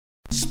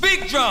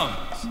Speak drums.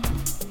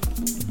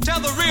 Tell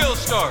the real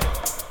story.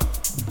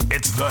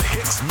 It's the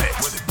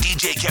HixMix with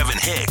DJ Kevin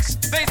Hicks.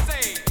 They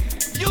say,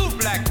 you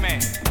black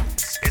man.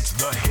 It's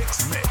the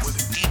HixMix with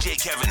DJ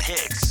Kevin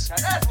Hicks. Now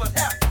that's what's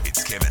happening.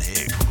 It's Kevin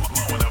Hicks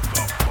blowing up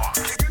the box.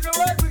 You know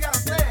what? We gotta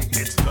play.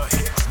 It's the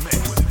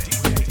HixMix with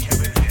DJ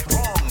Kevin Hicks.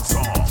 Wrong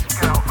song.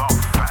 Get out the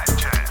fat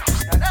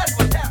jams. Now that's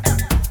what's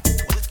happening.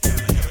 With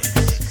Kevin Hicks.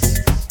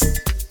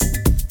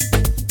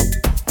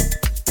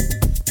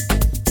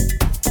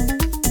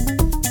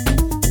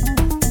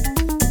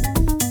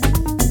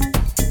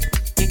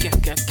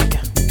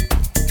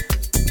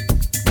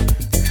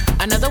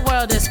 Another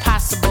world is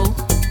possible.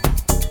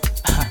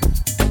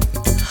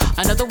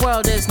 Another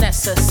world is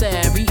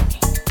necessary.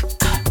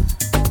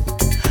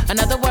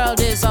 Another world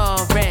is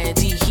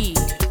already here.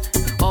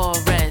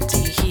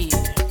 Already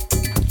here.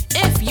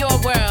 If your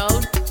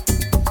world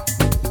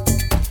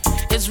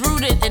is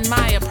rooted in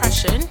my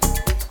oppression,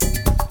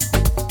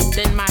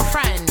 then my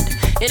friend,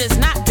 it is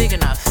not big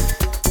enough.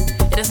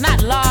 It is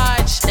not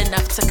large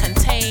enough to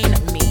contain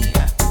me.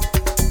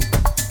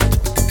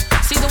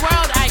 See, the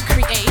world I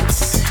create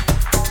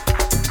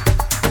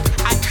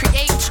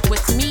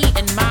with me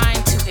in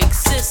mind to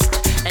exist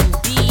and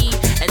be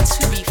and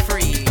to be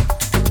free.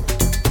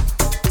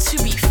 To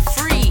be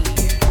free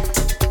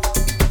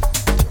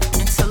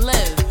and to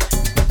live.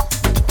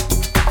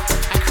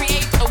 I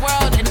create a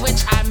world in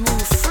which I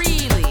move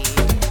freely.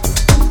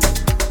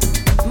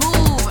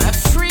 Move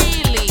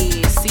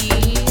freely,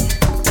 see?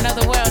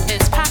 Another world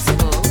is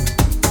possible.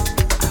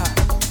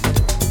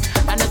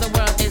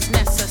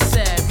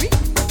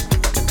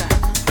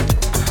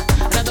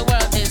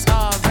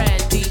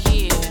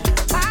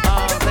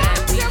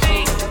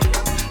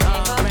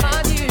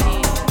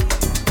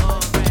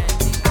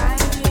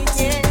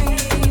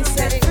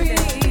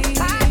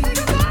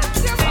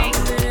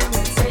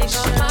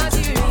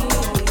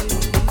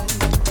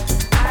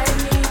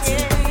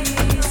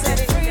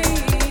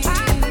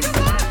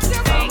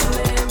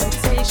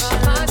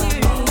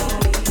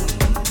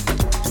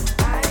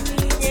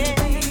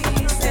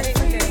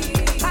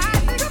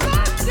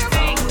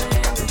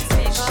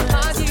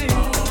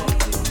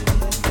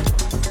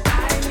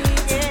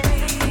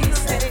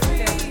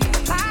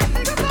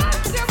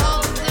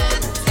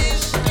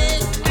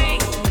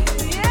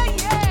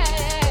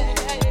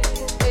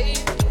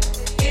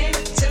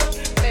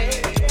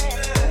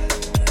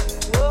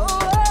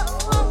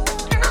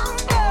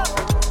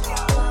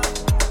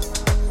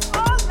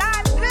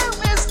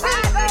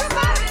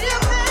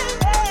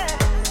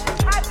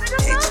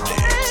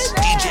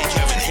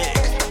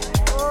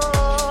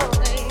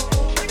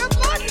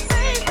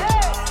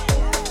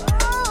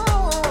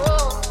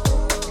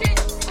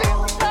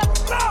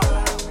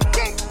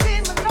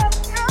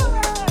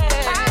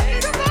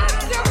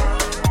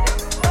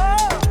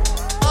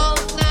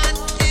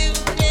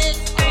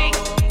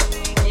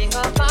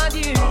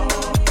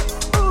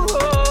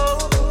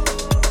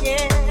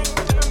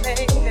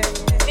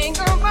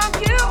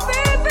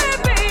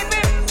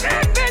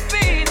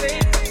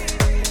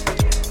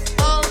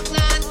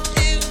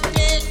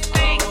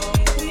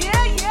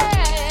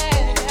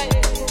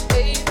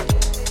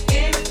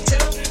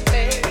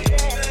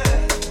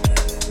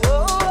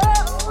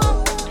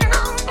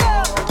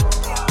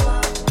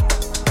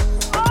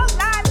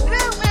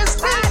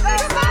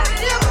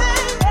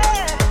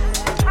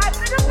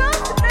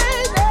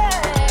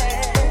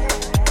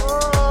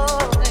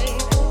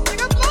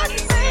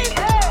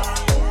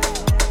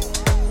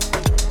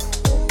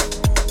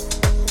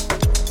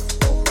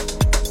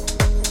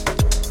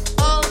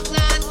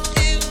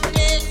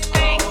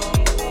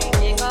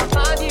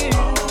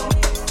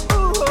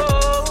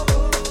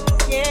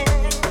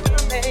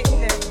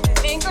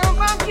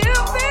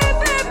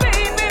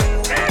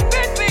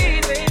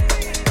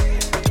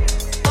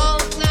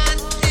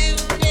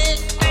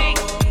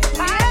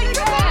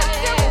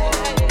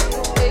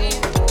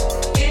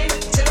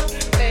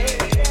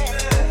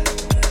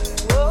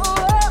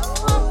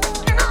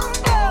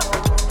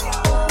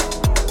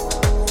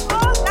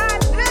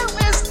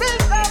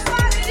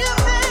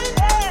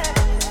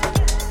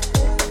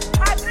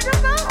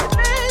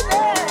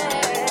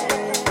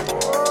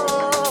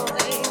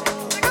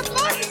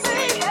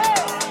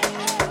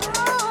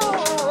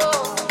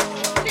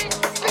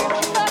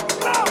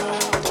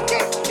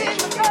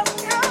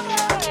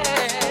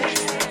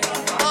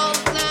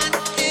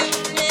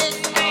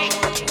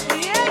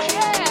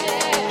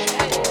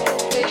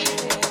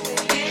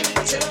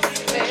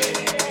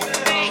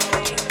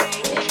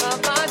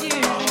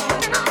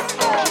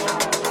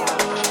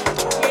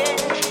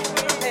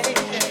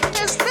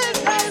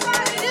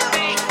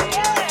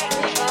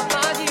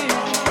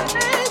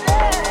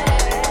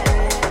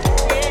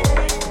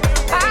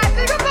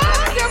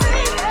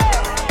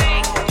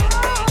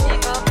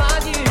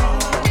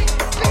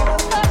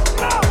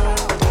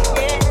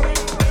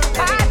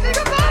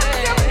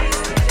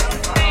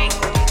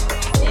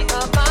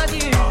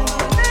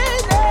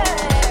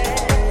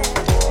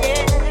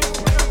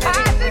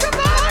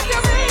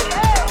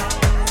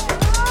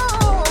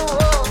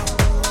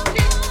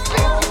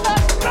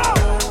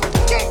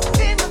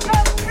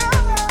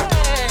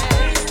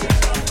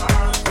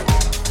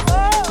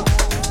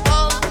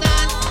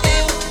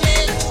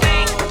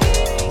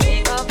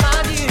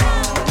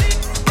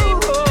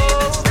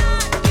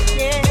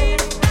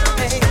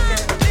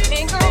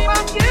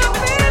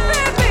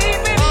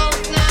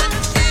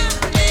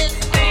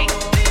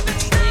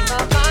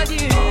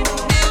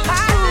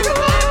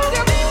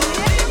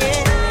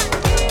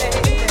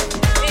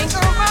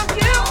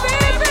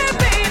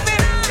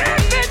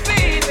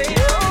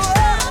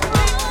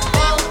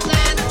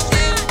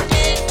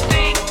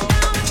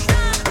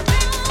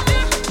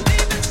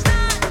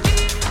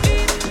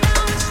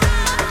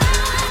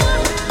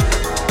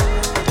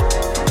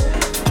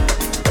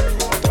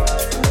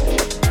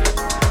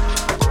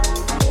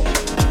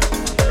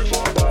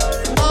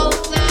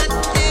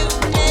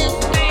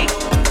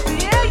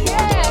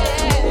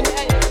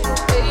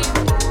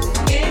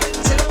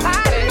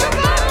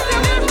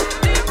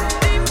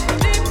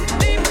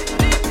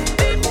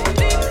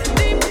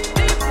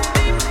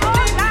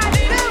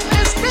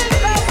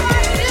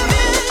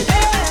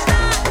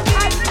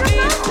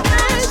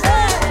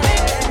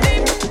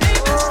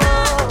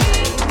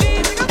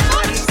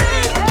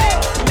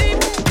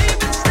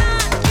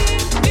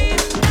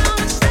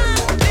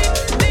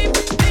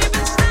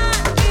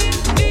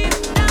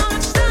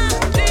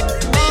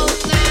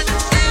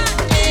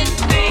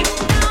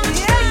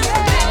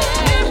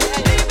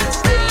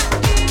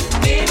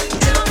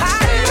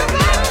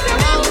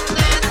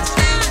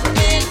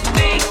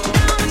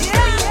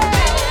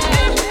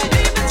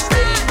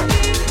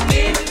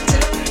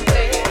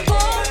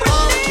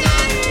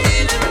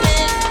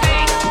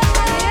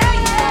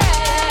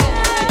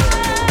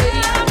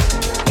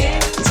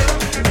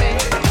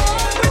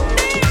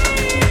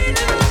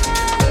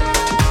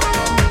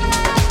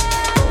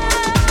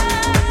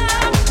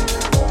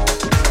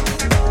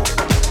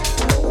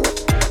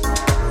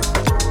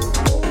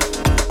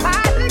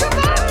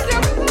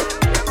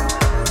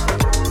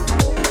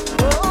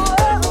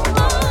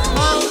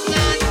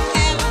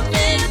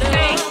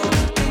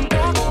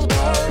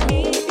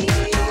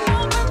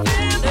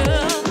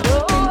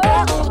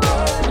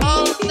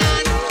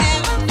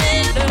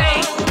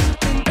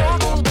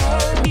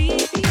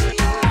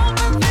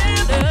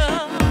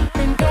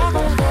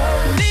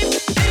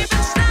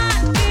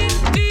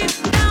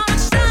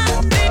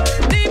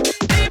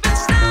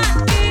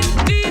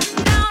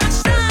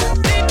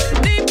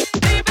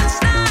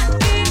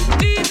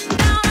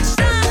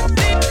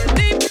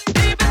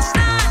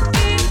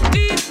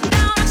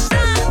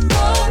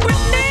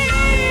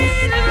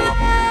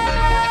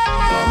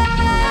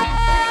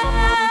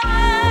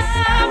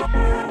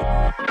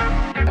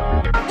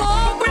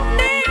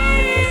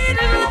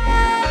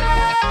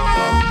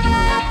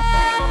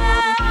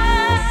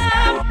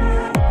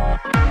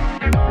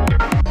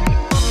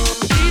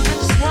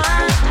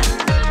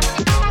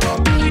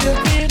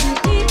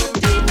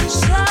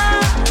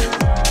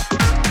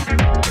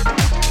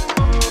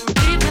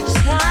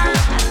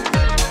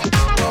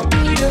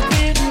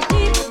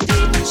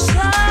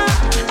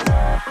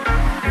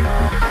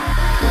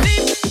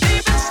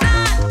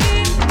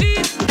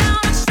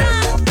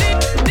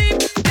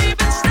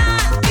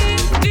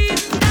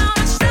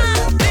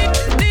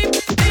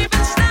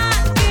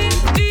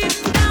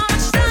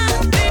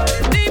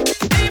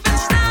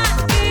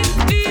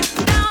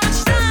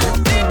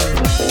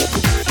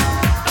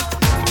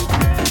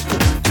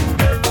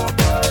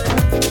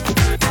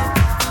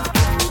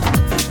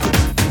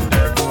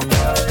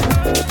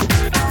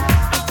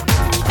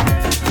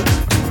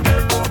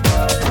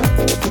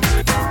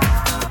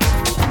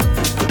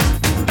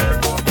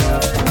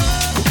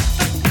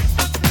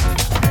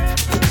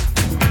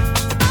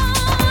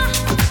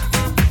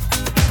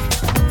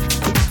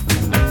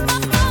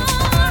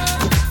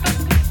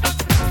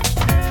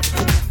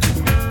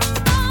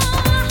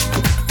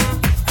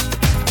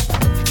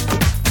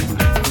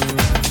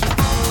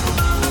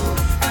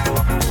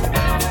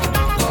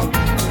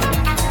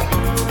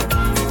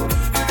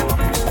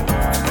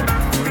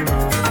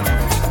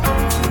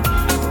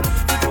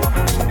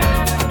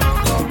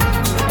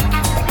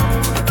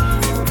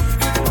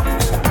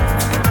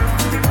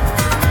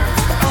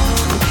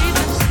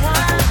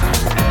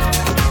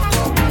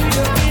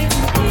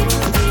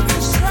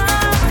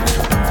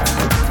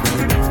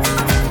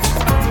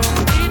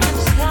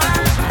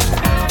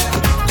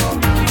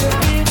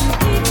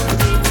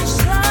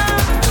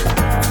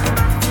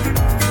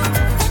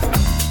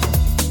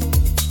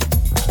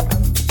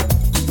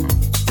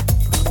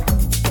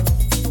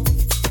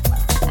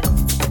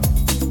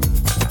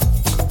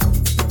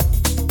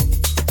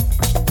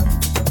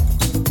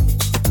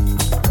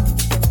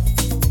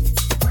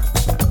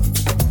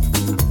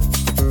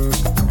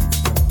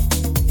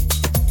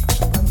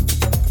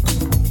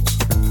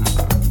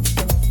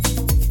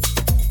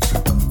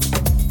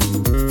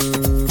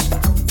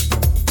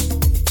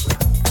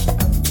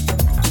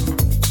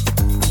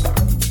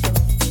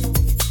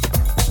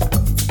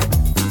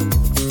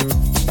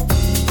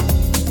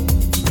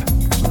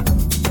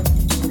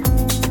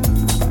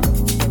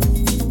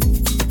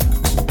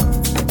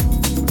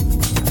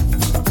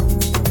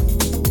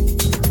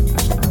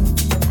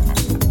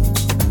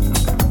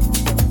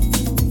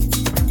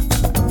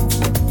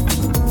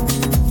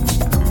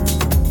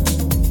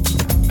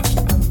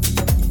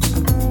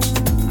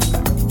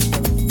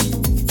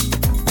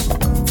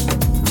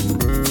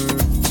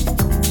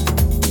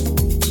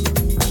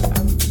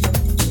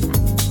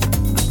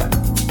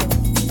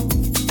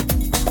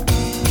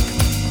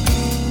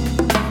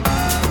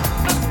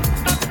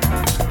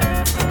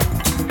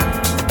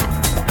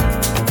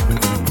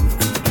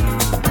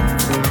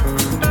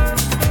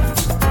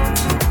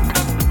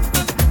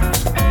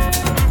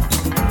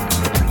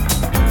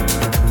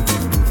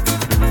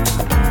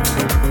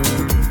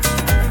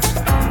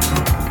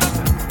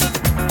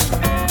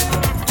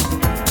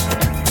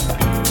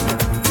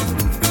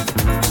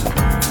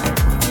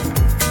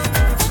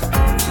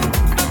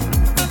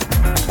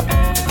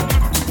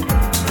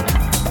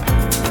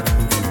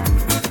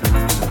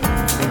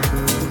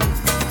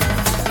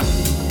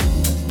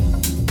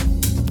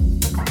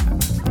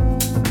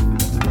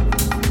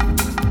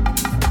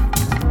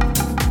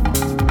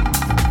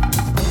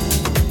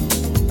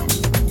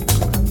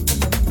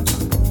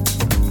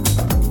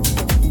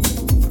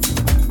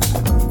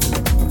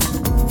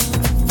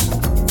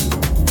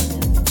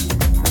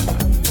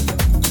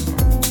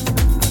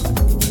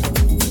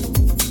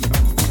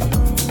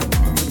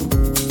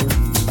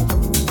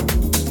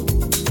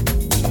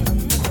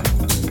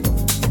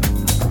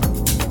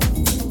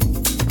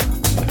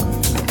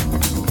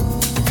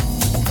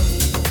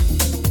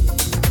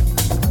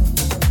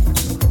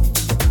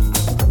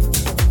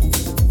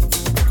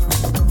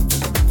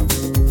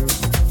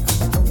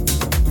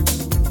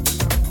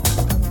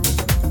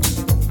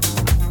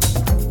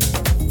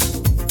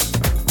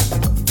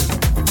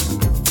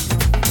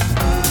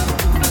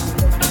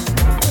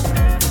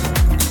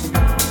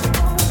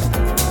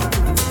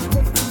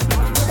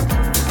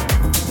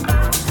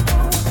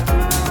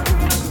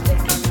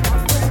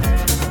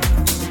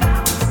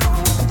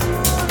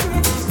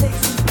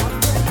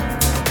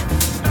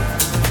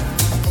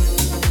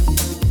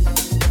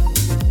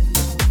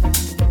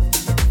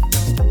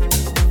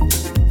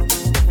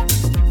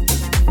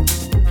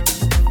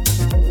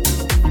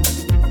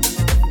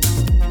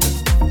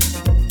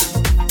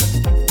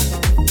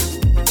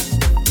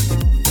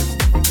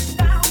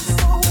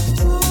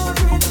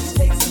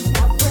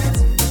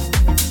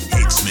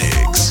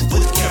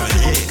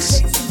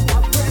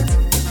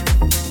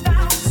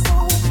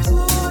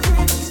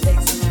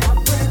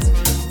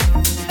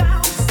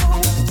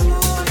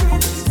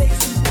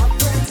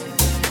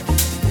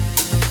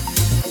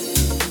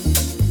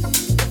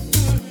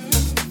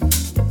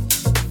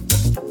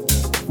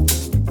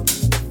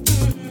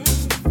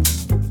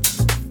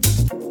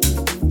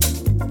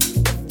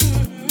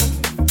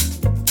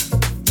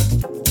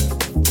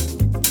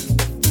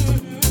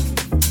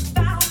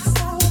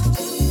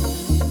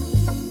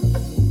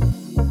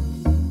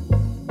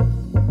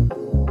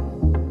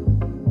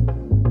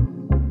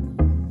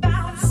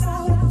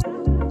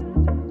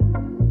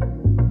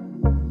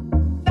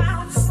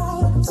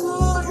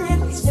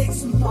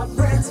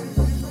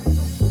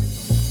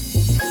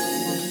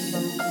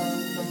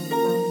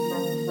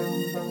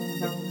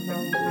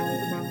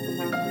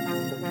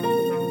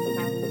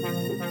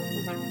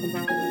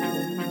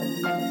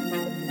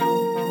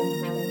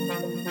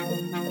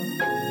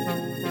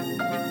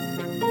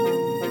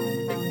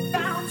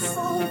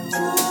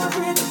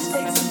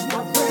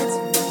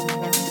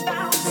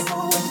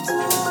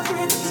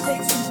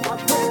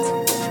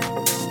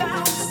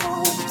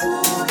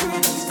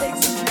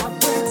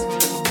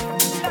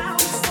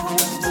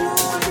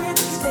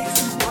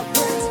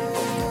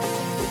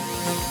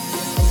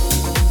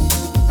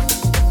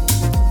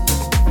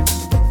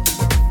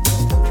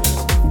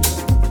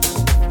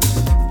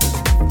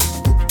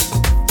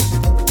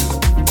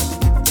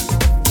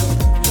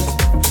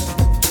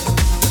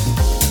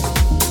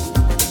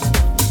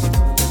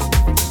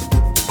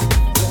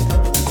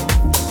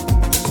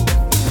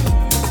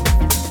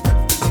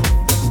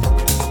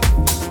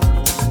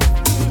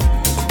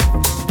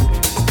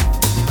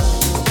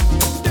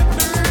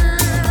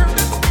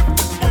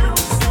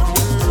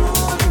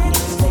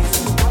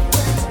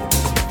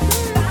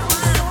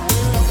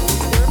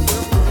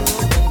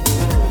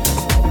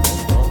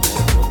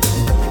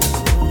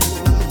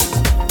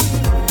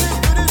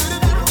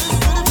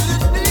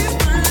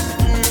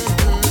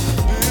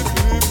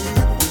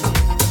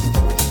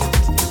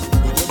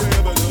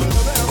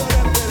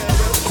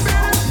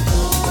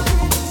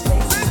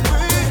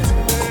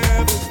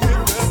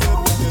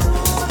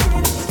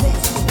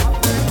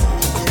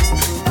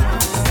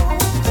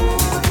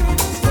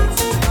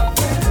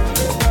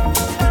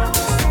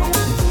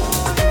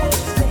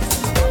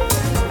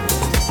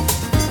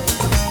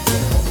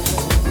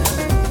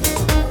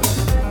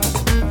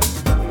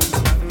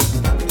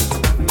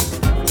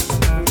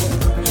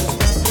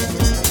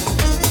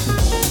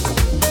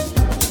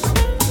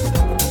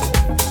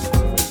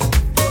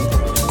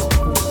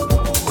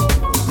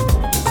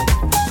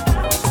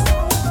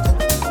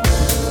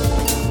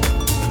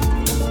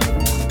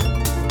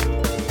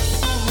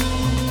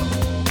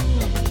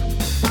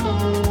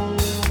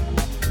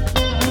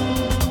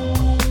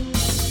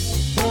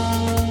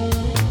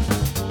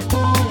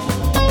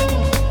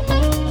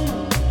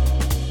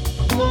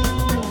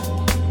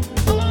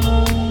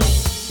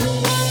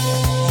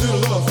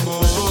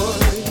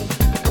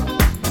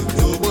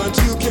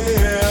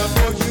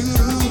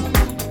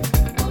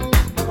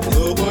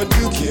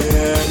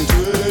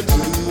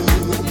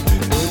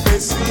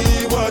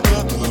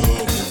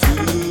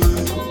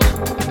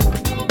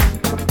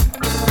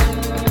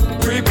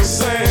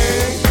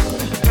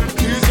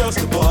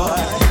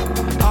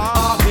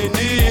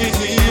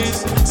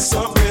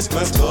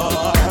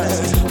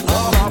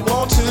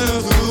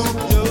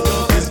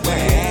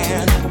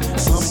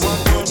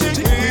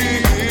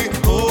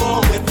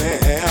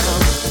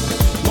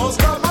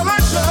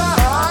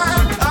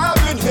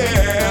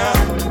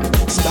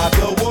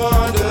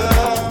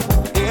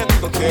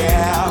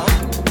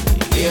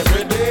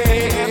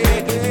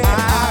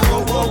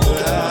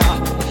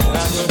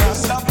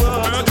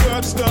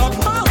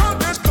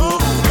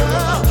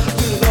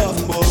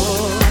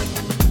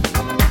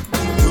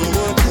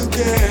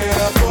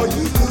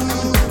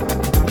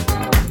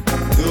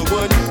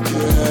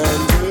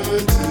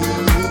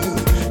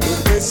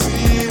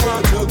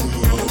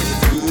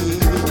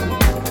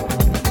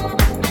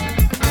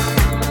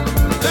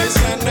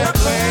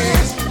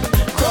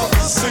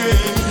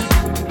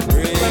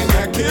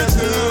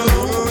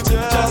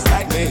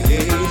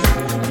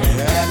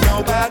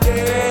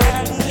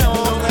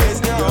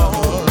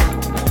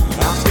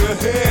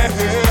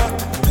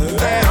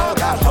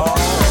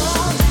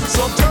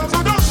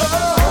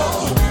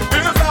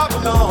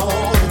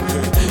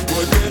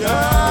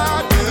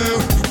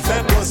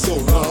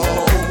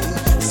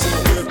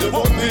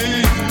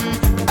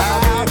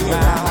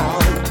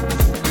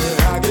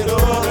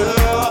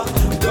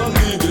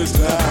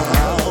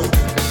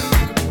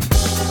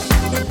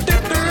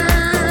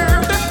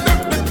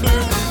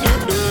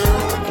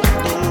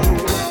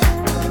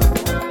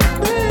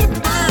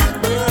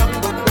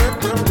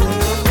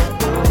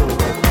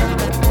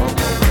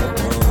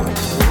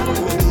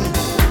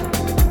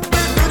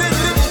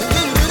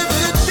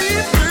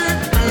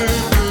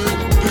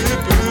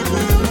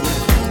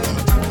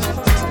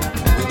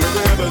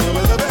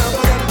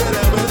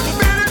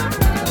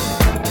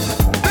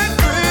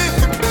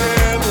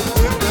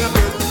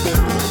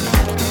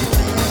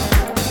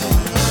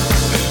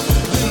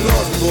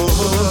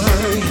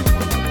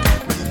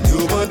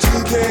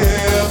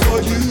 care for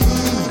you.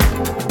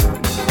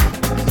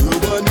 No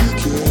one you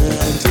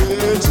can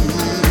turn to.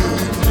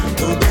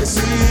 Don't they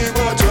see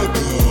what you're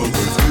going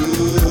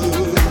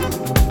through?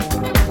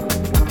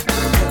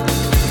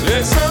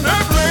 Listen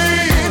up,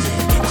 please.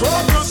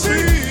 Cross the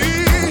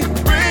sea.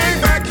 Bring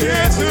back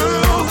here to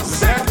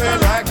something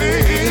like me.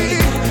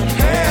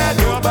 Had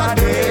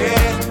nobody.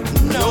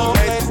 No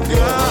place to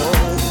go.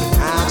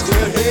 I'm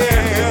still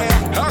here.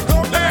 How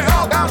come they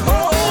all got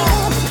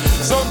home?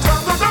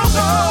 Sometimes I don't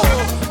know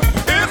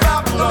if I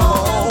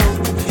belong.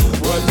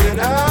 What did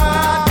I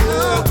do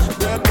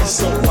that was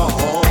so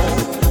wrong?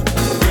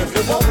 If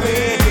you want me,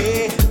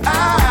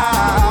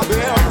 I'll be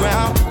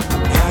around.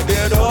 I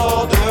get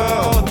older,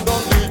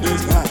 don't need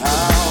this now.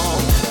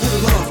 You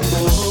love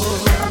more.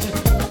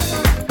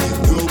 You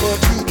know what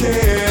you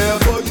care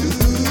for you.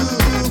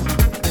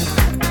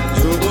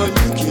 You're what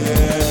you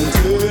can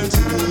turn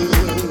to.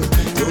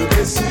 Don't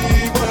they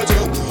see what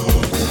you're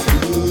going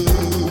through?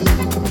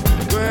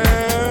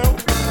 Well,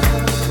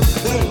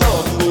 you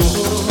love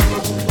more.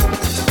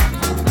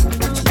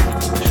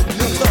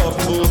 You love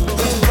more.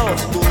 You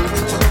love more.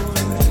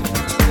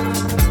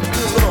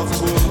 You love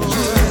more.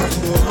 You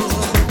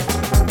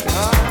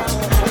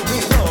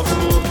love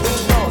more. You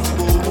love more. You love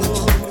more.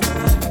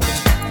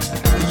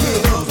 You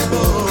love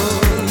more.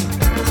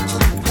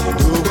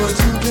 Know what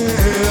you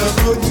care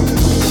for you.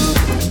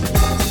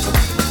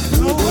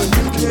 Know what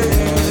you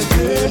can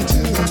get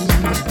to.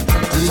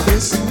 Do they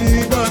see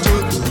what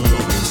you're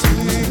going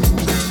through?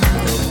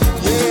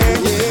 Yeah,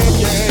 yeah,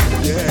 yeah,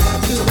 yeah.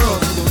 You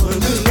love more.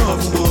 You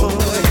love more.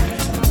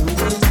 Know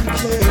what you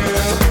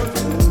care for.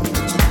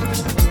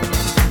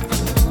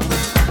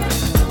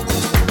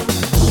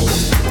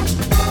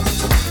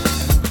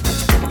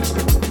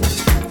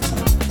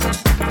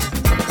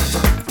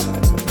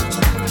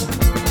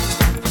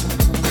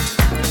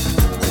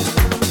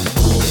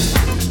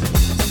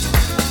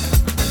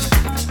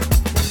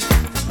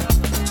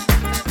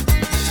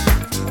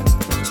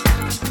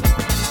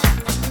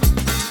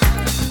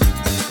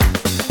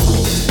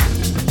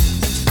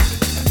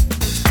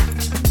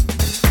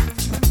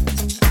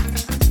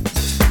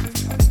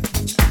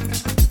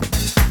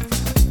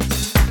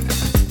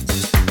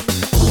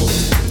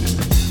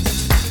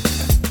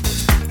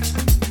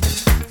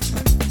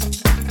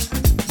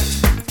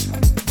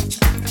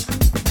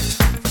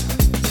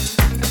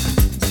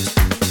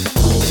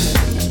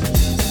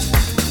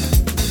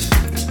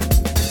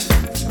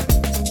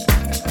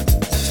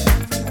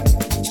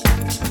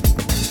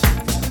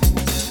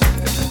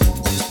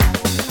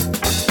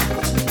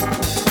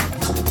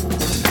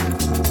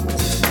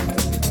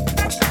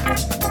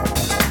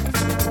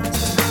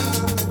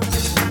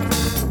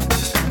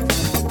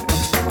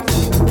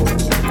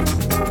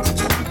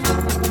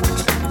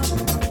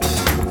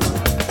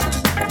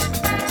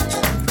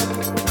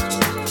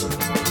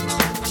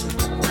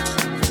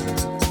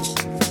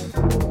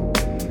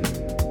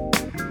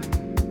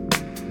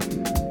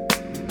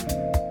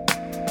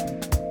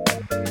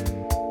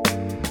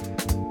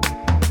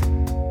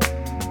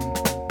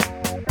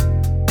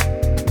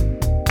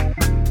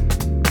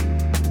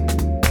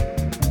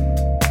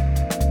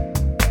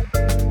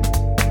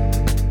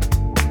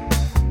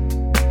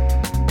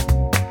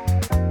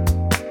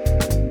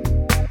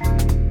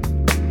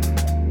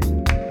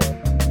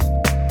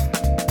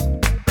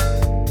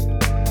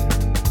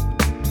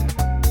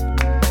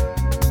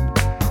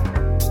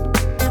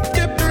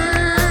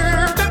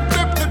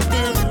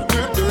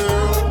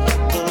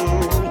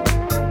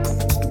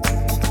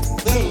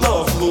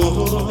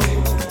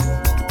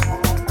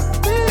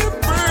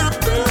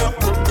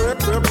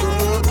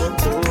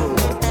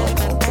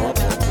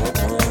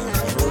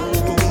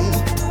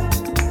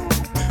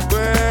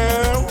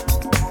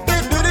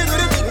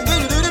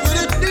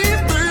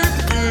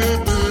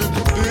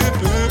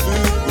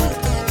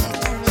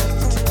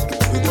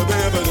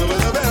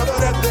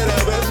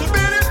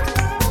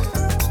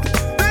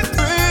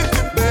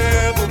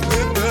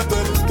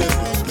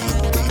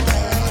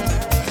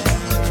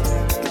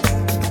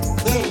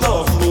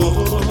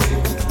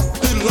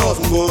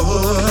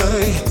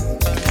 Boy,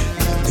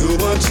 no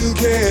one to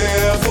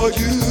care for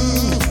you.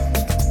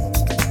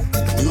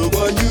 No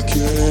one you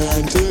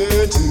can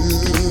turn to.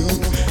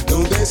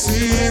 Don't they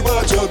see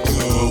what you're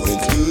going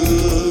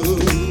through?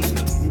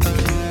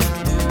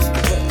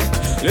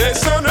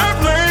 Listen up,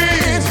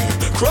 please.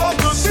 Cross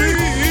the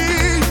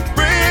sea.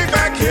 Bring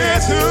back here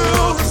to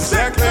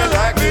exactly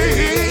like me.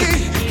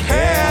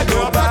 Had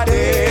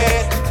nobody,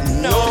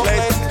 no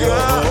place to go.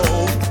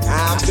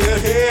 I'm still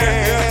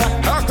here.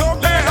 How come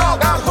they all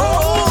got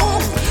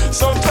home?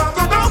 Sometimes I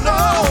don't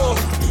know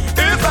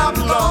if I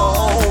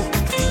belong.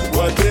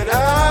 What did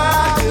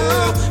I do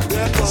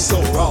that was so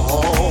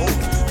wrong?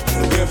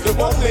 If you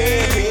want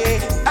me,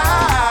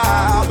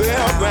 I'll be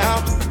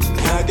around.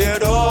 I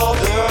get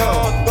older,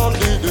 don't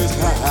leave this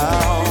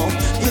house.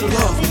 You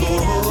love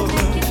more,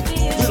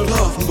 you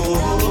love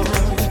more.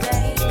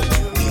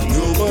 You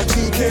know what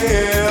you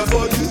care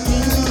for you.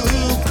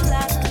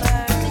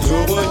 No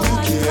one you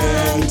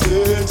can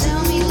turn to.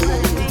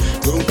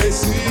 Don't they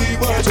see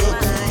what you're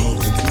going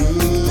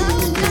through?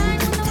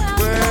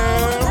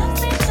 Well,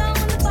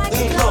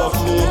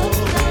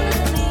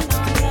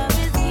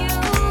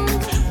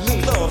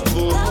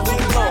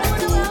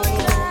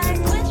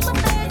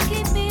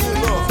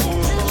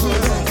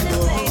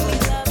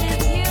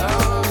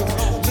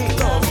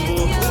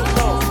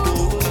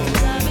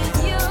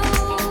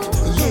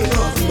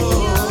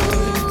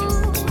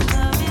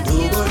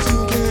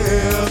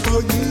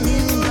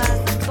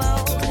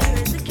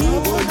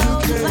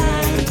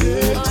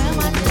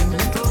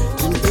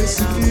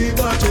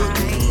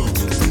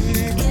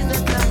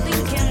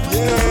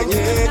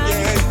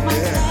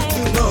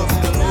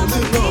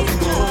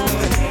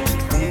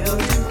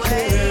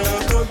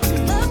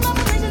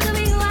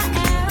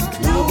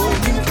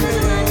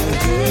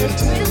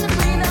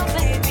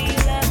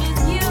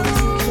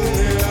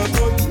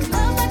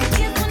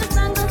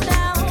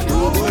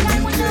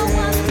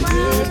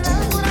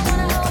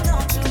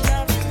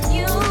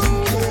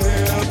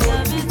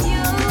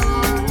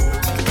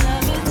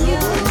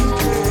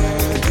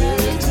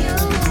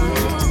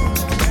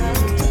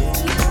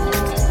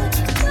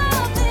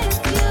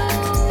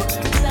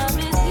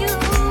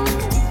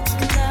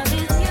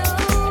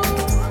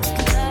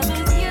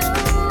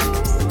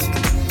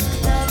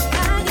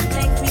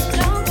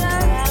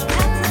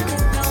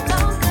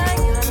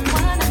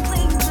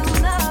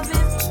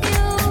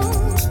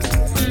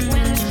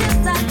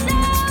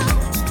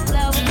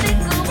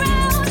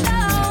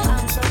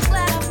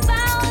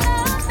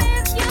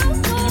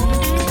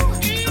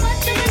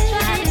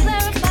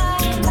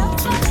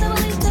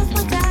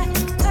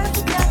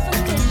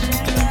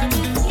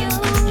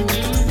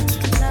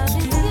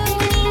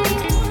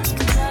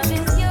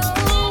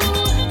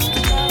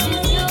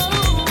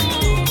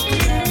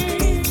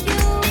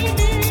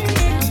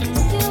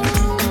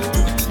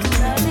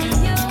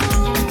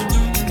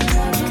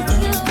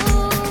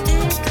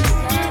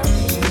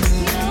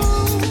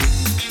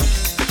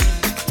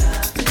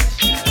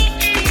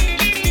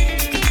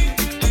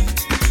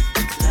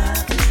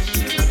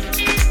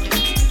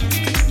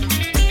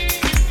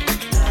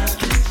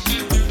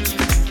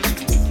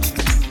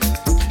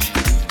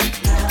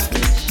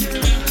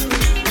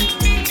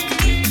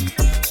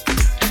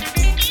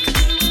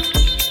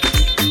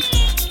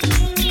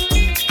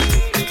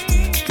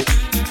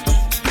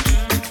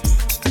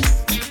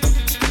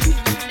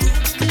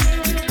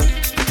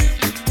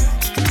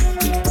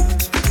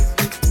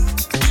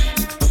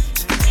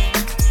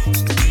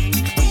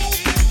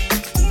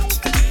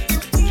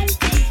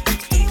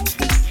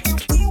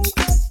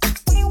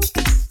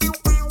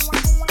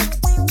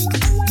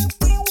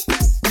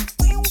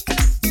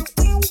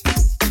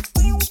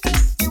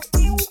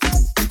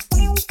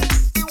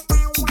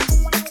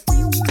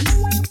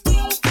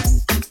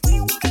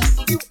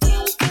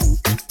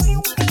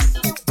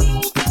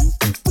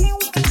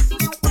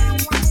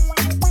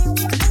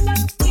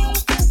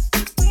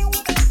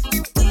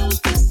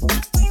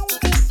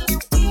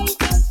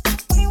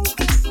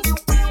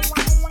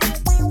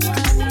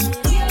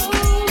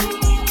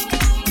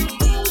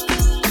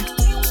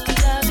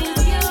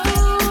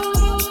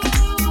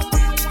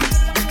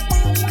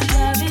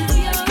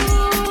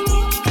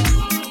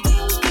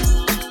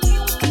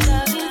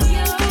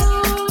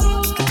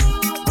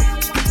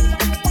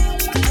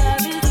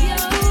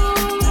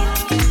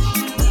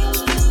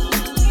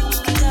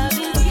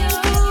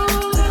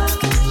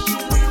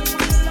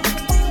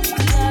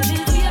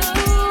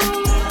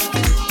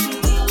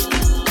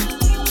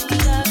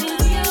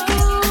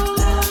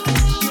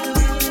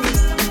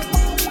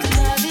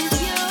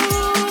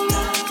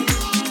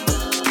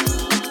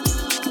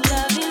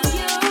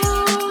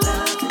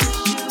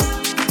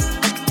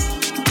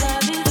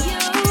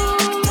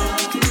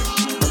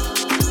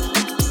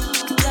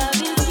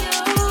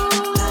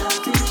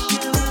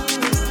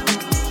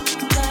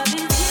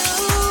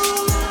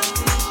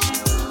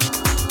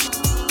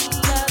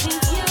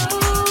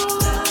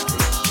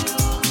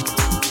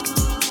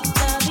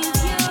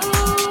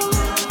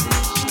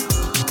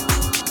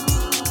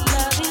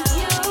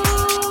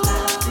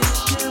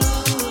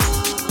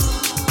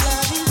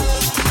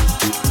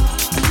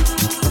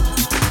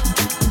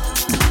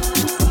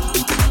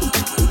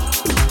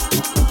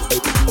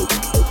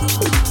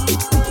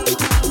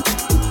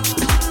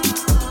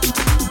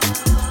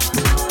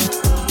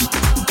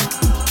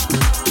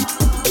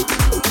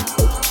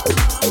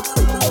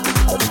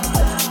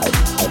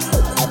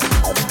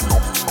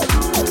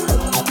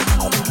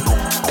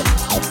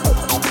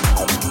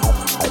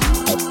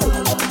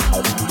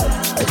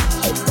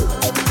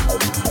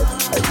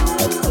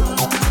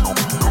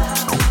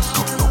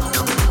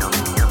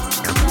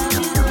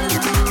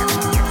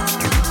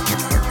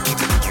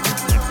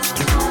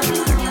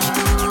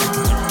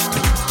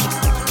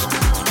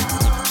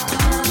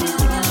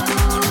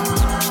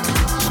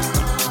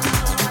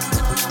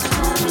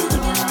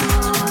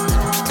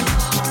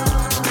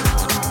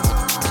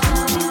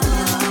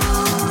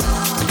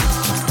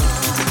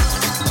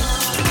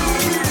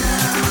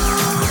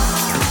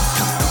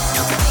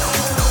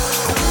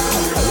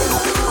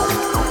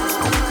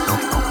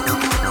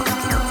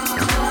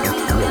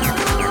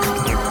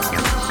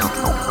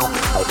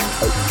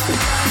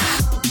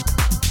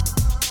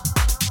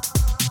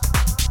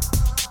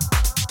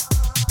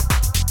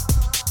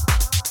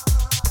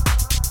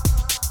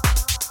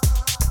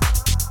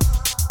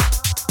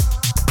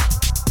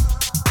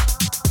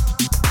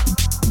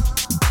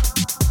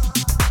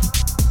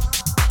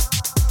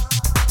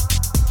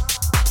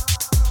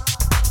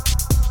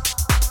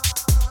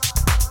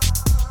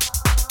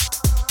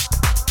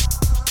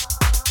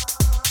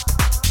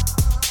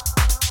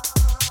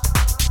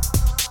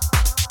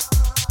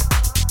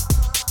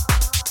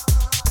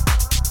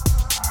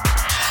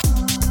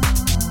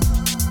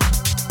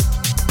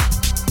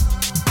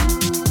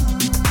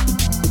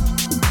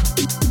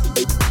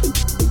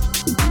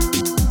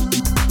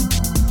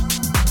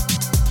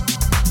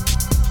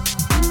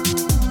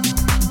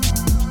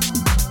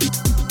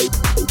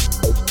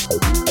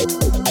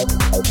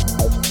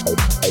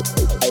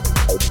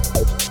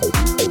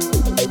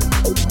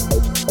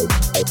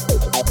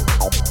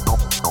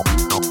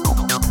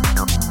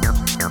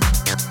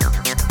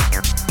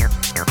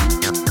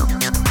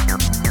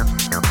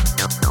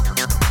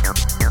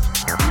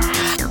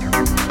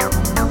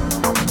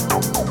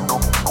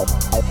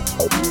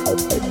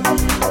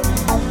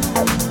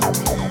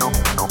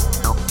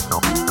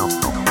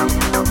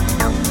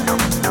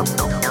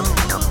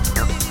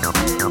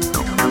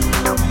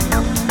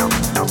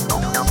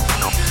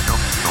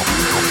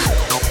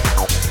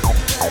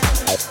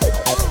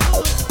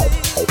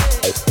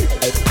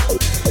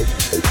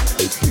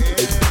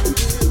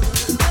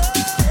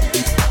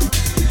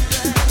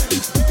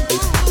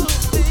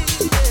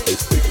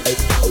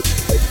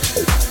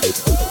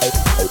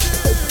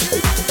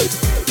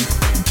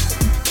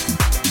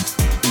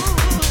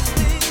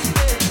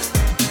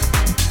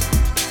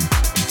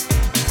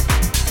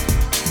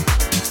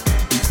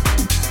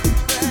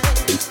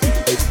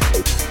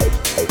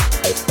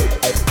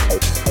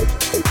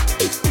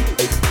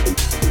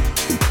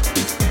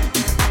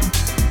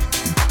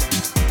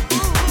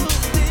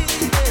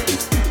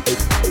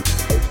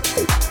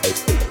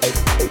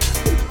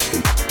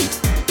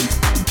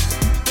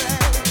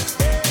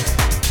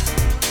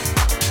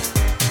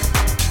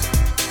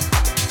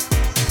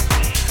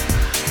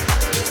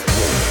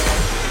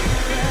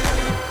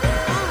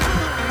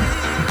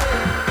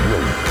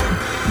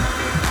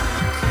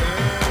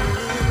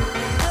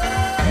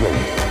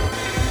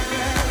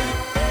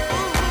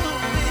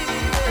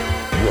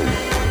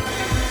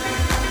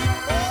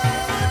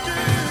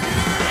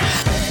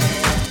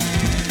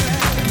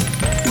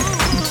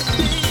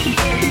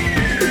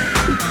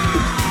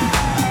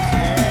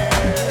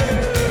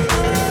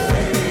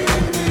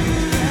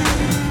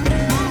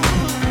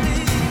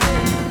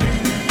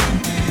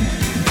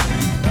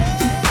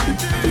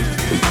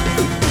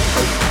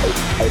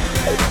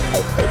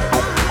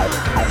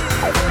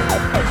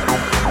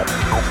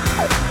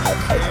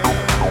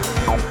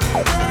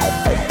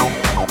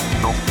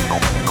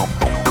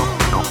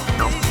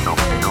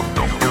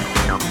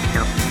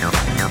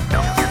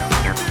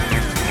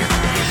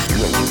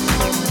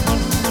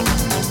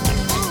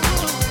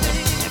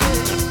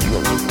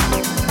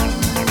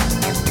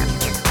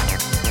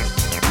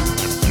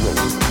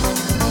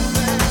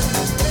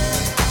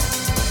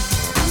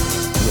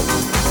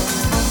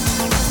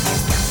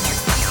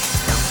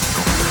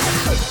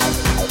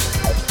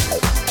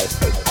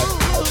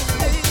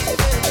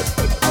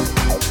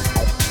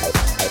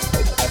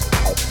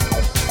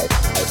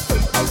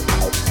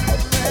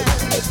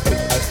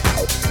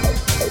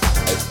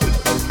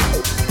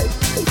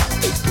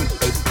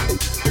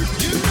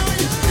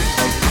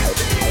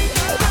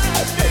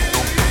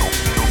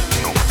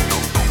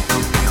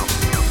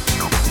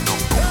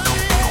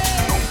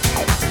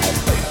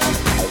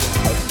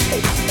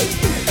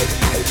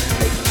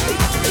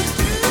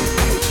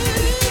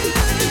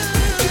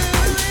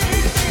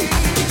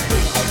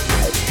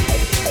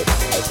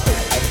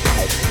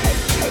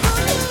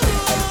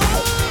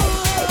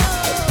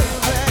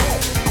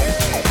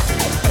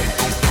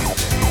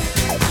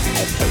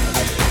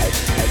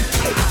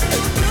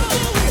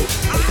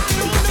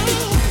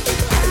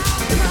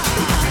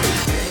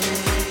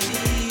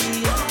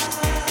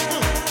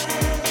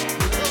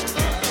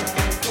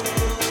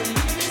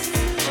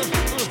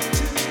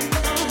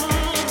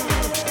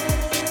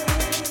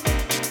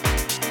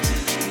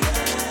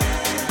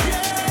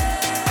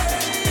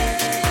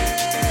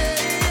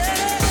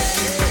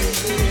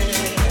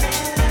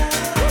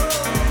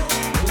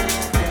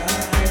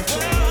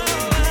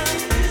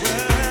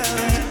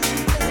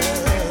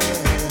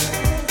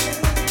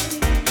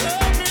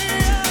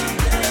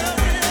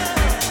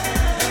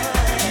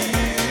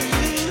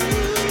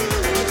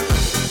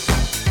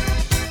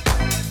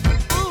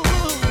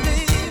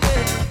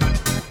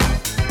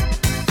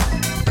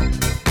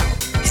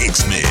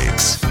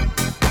 HixMix.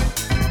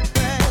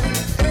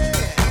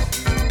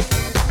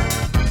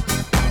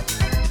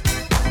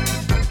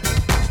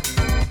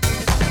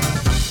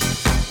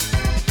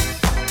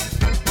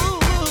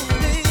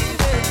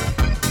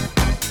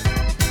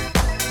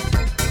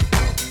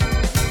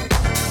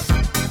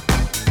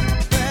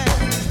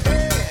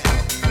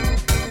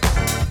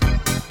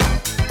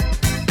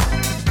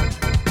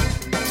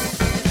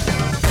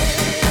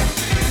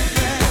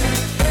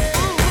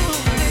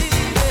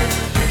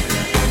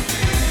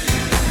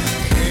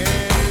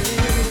 Can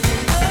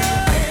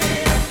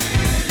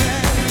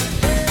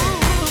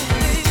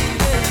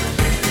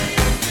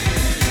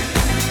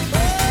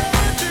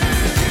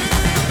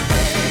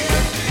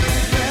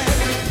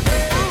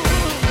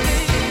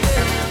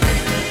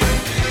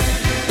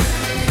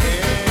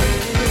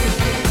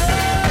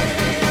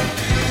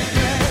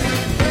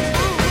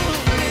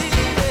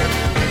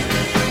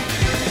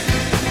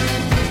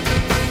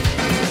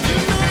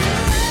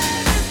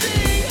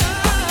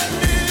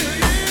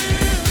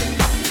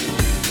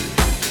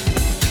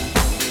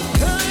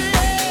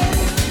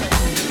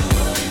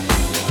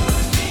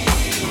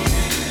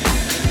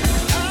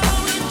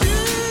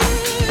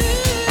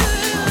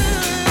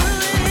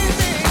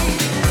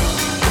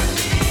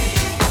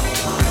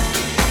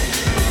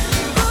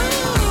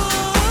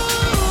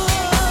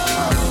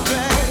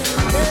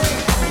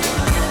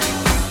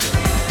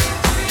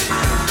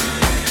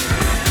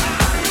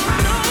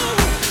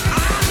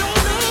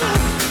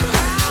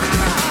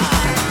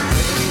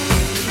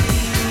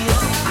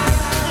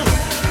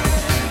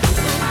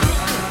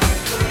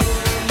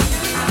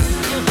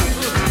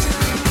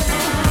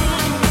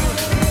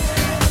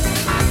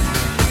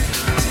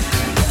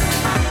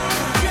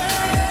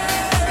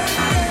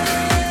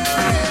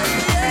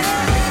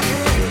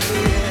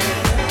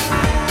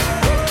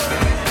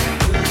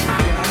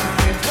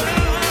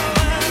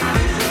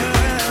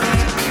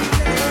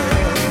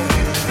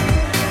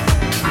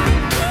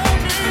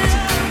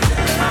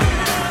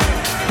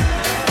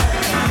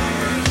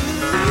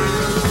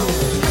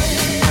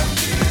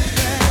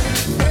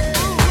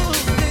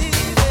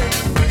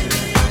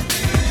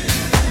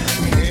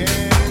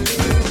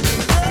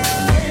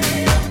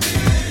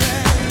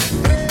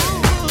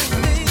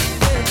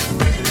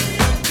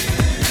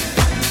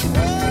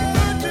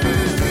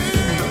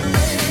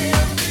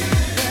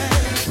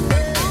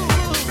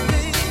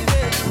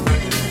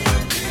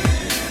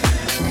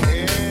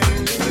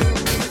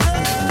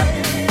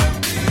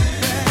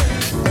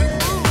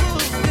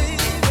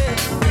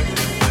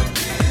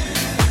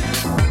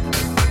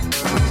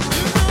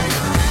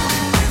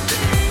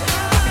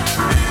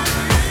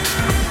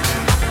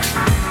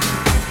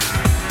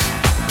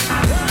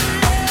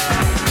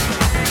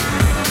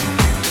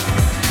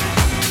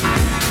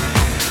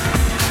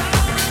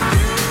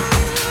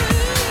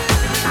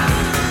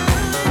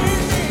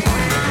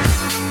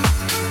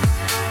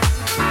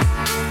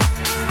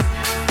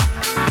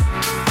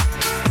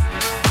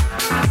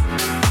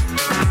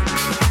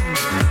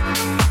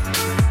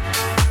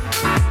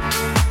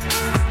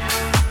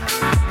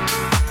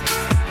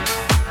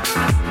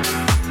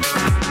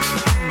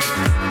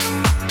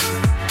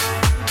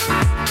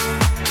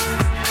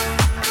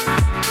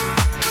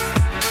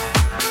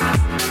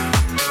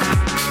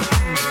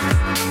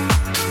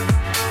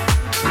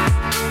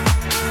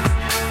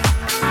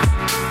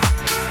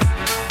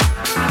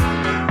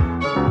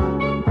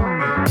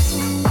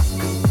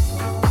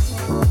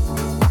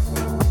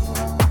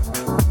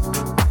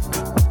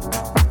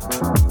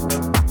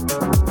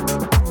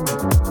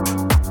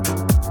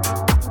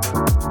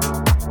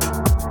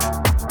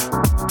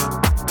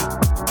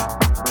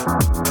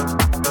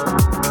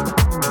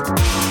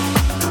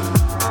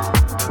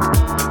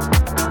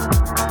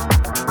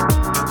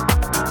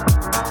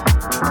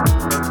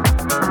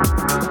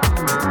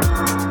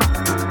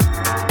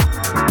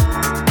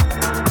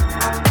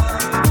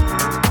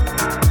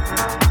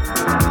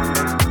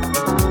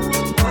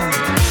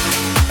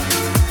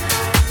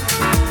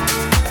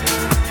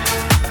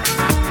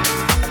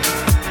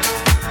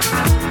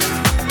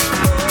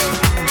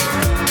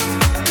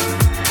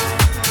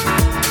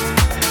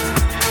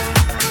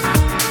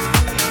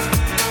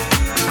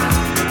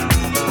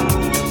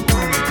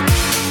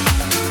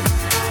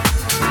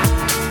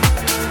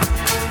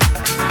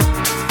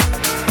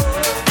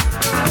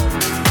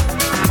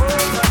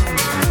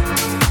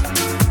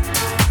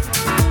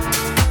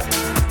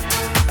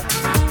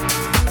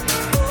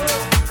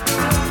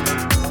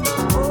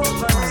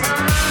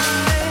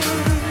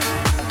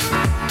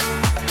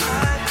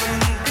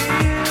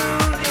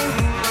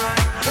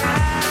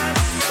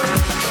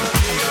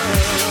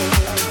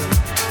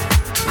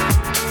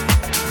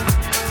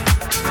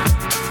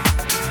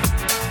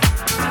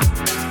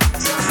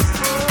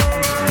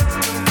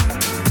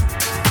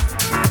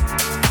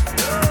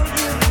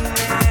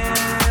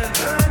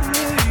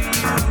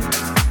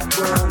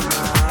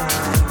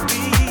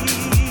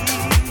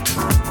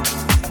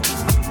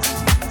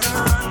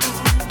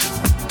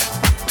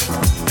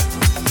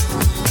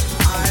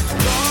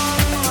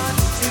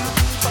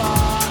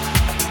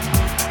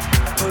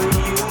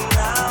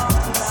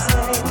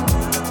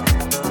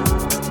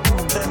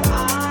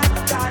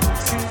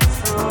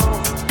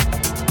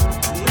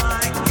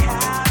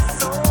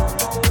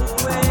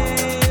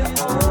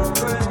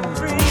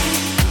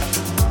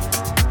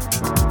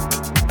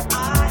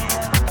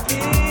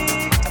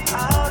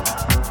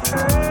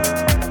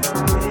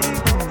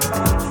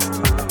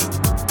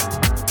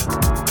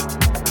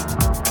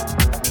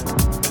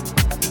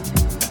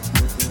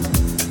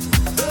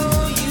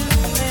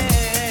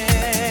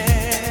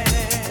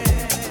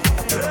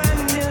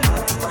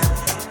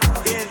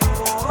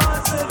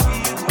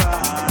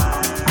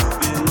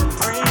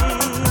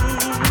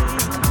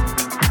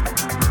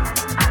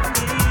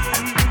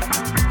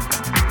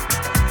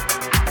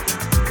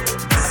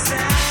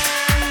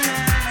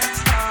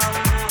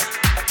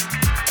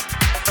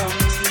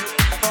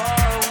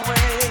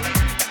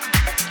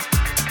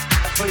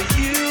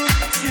Oh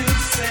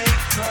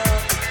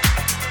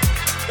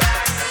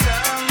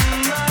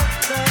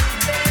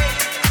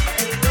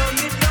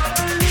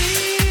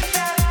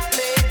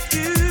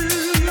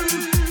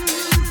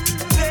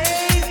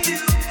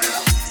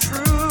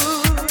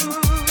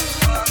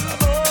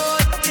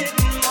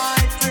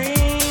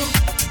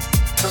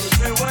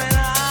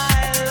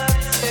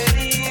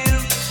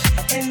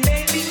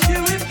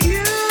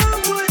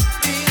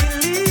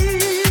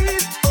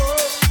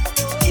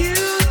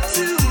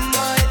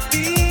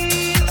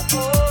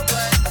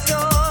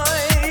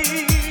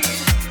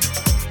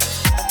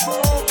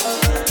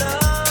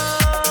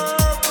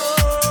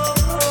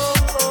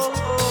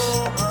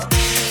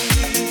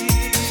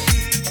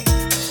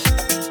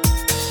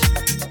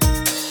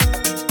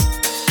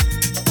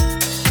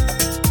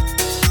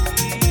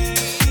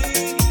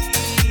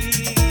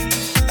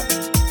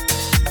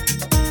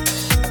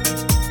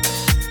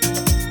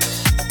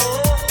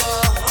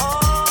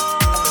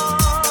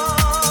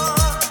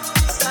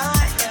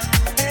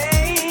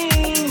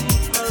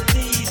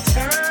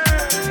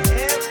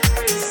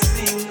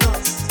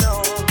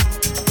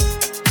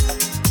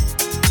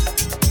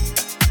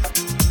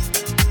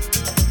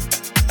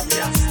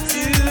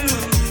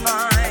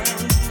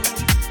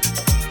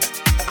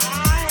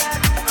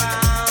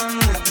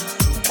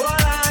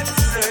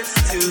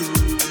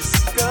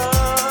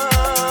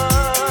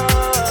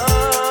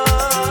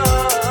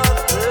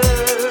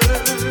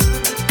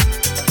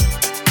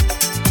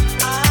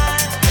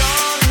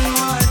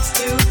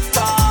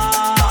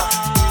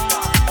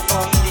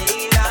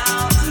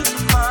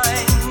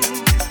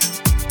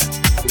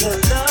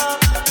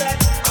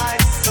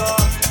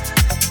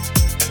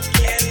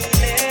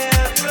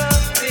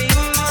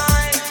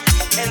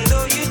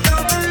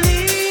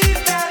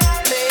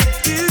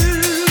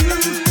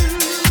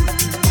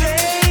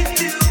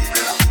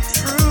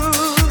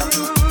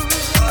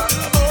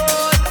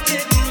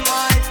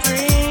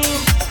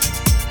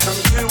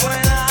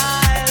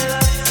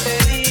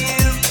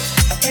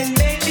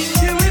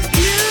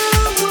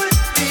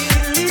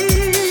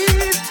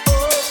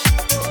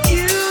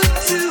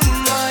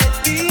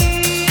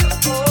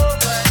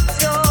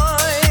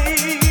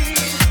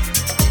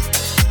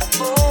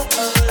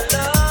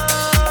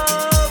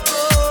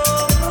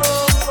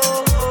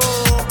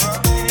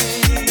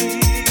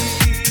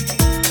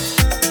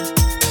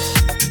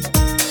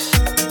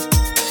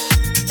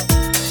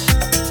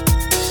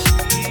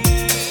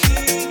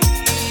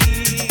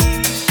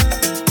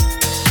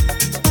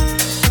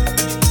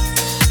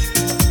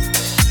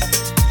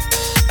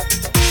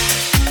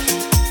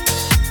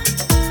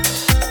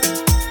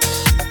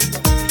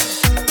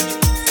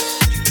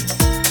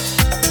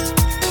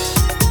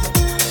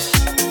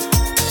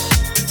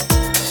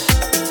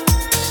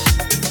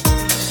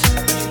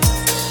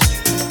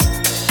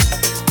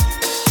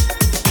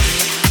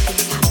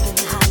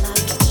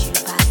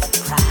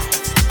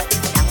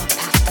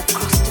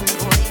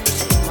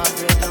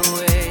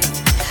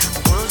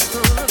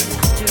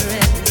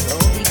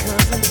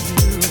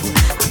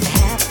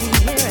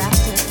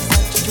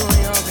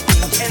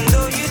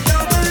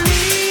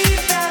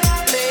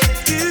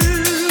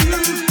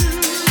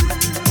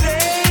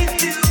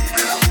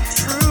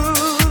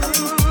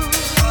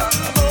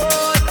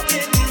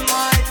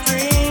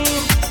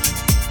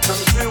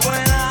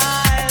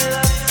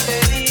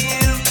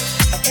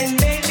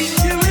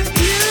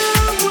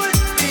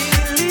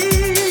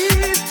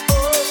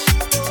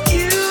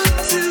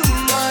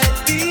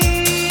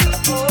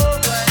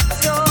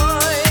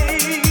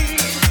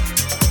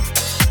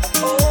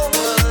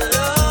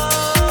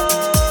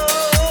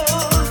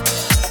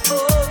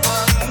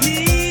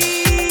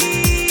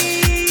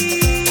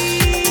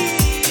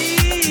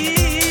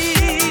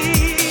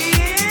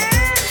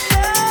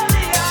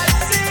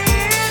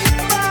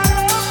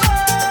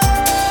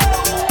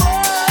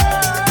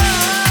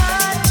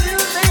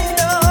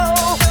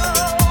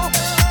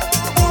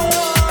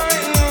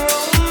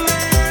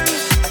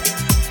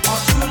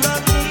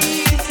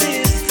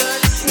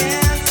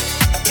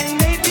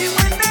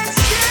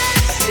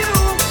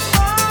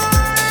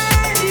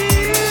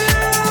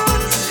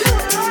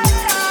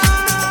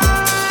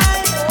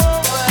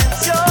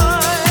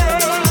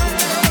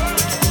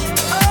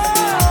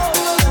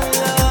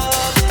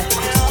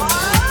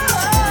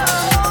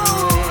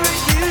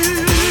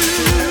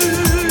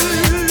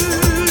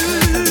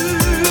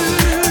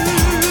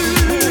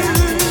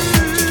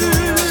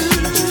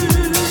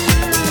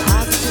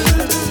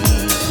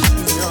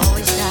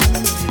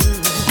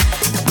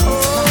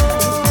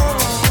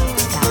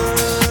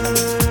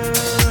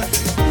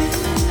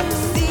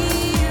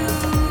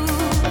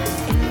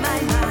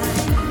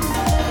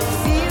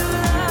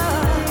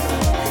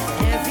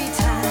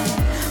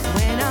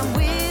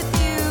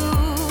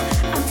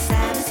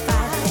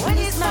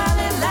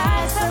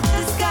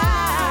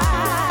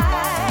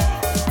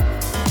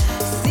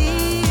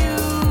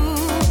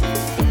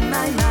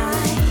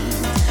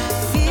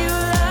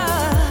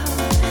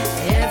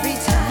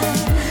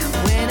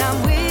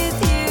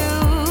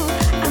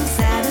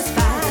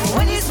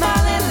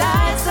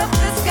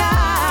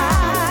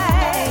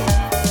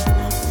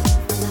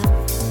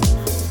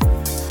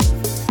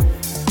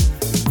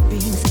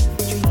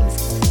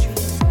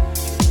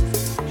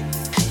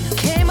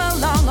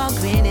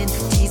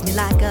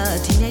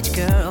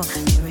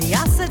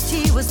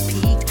anxiety was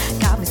peaked,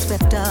 got me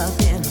swept up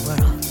in the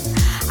world.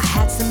 I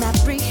had some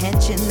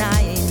apprehension,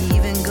 I ain't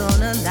even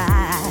gonna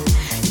lie.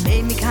 It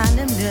made me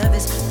kinda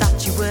nervous,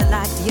 thought you were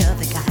like the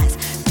other guys.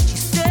 But you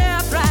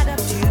stepped right up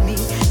to me,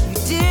 you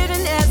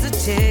didn't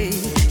hesitate.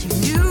 You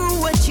knew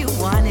what you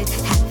wanted,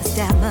 had the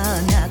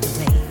stamina to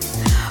wait.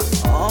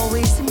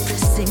 Always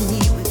impressing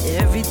me with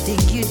everything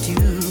you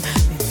do.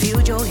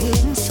 Revealed your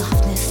hidden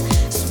softness,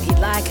 sweet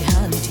like a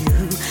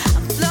honeydew.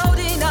 I'm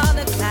floating on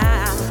a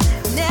cloud,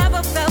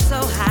 never felt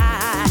so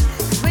high.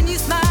 'Cause when you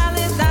smile,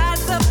 it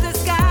lights up the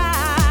sky.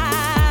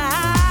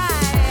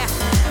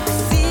 I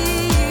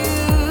see you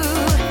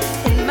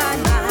in my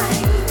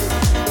mind,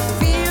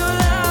 feel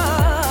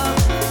love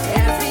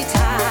every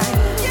time.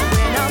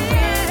 When I'm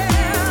with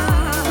you,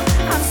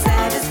 I'm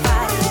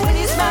satisfied. When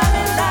you smile,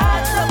 it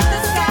lights up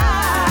the sky.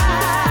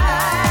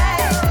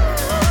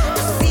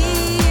 I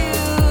see you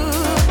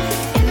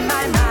in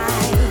my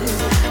mind,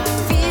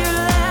 feel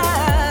love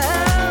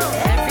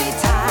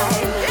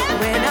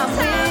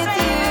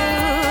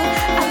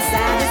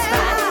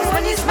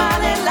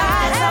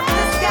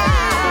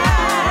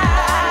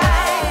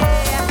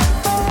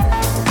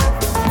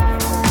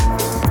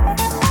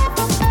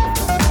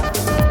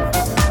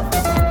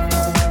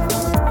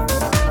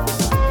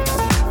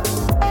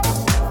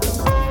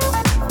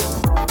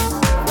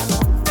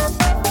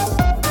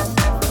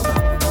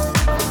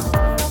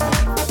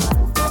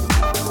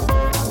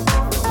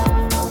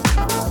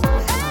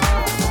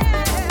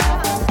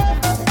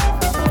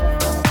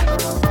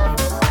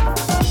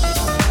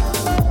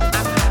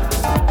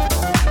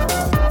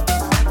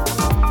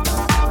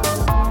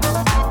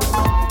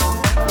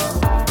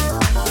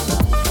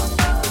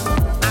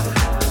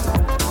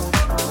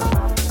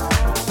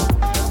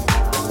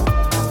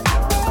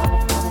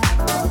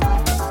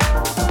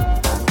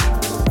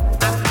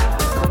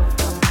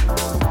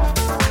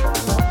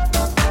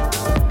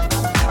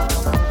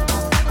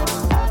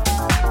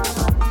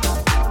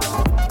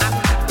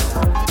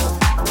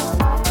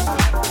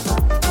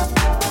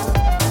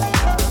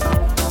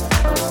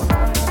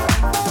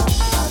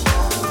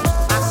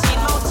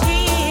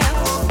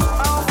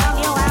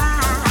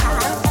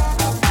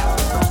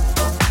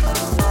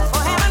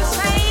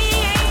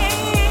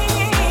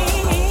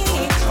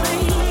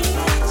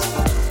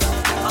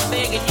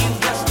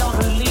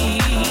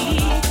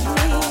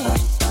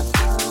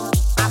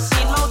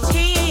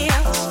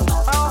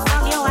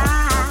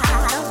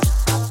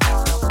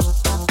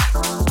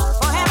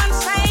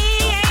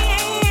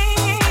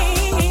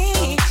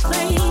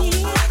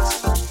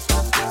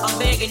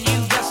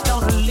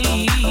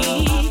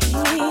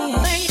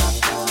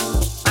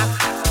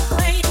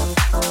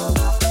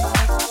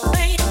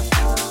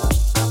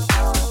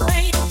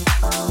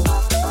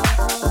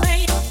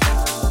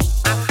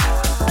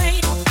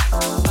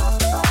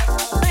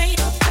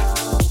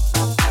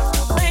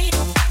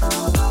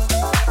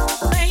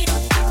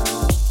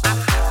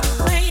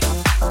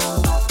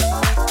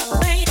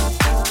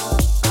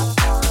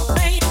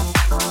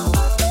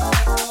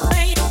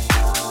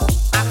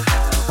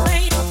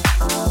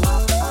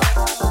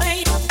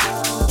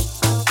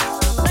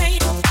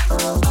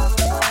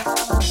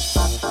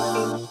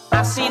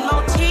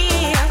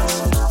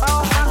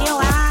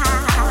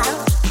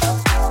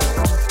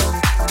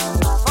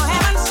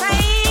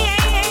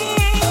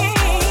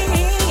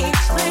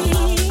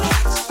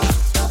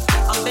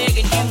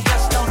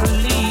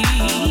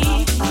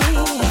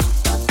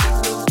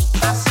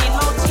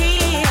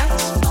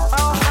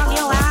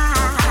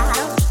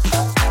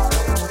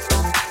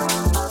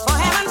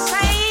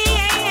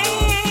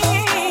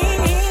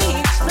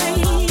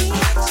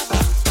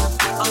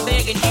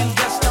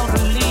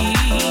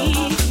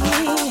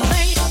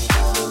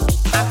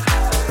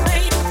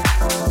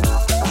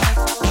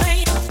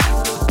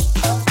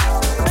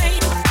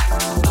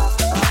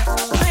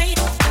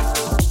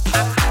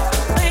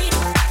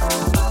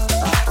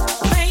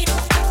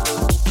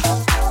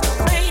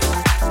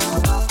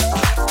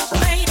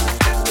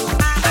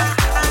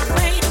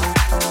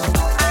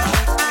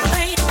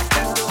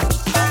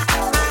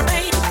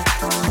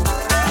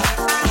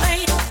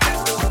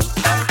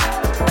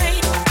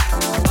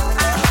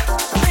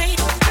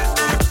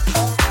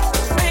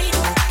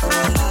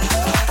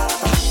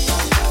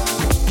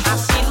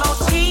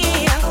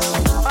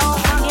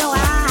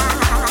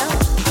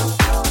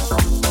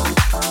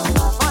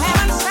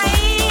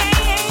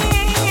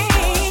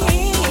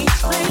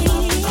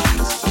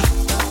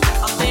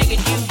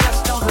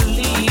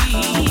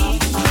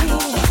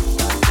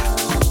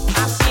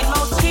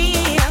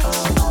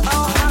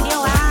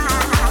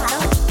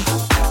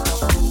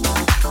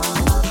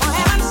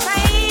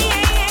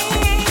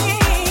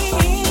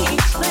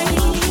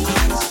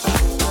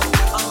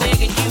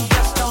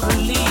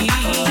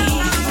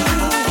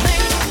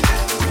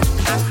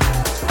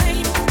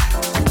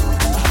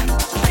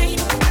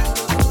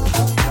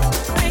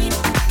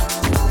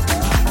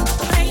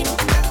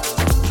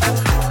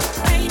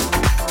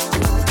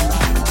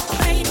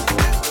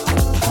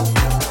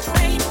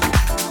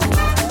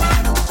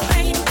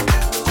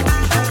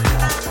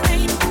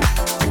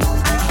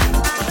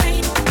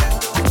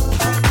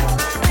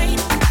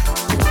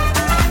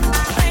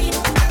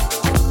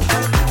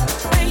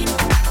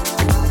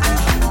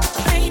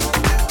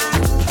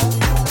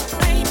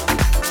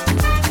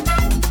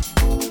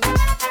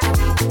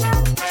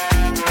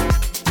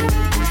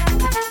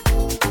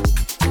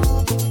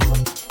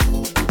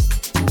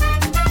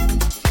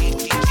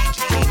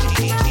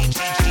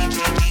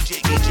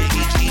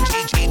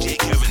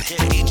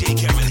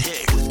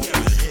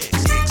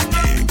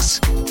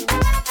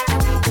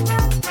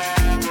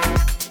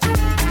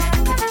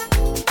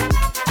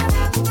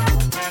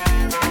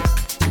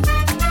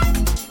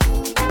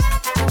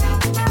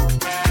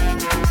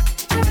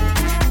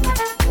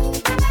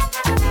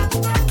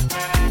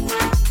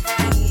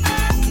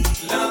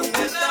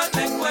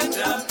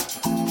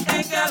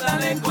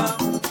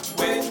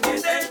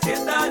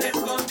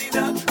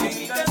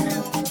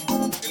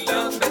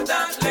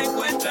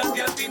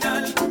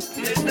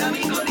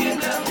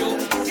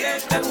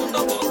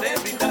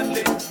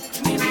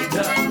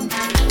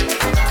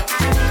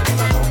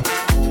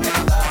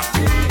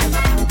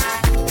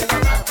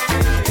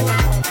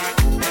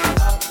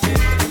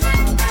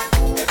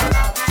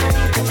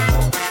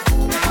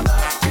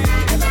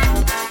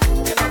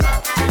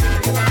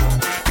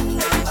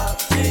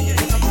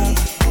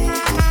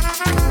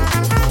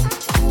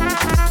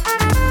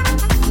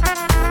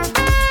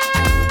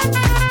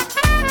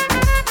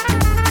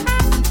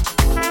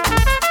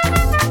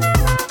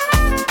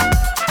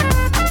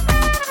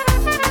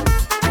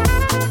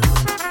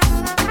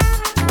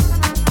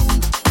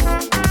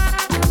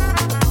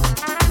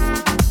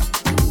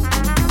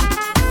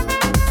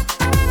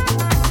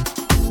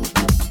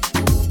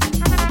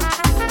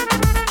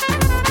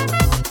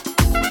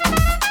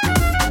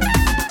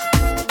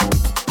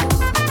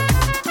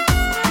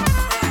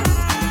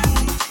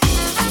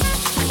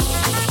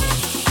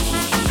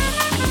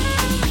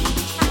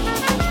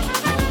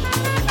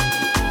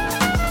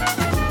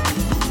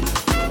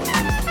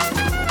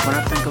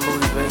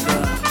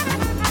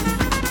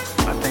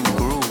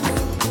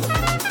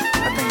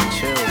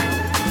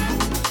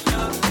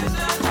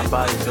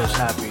body feels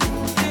happy.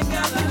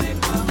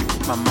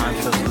 My mind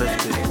feels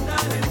lifted.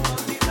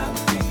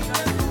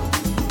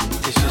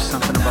 It's just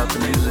something about the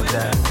music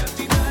that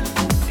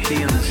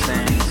he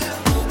understands,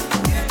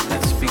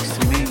 that speaks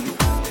to me,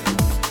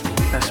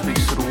 that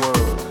speaks to the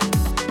world.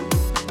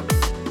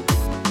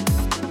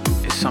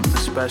 It's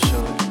something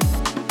special.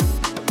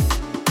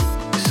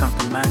 It's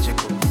something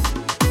magical.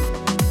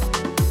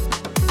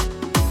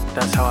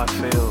 That's how I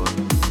feel.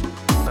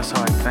 That's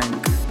how I think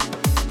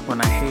when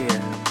I hear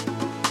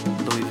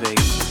Louis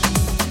Vega.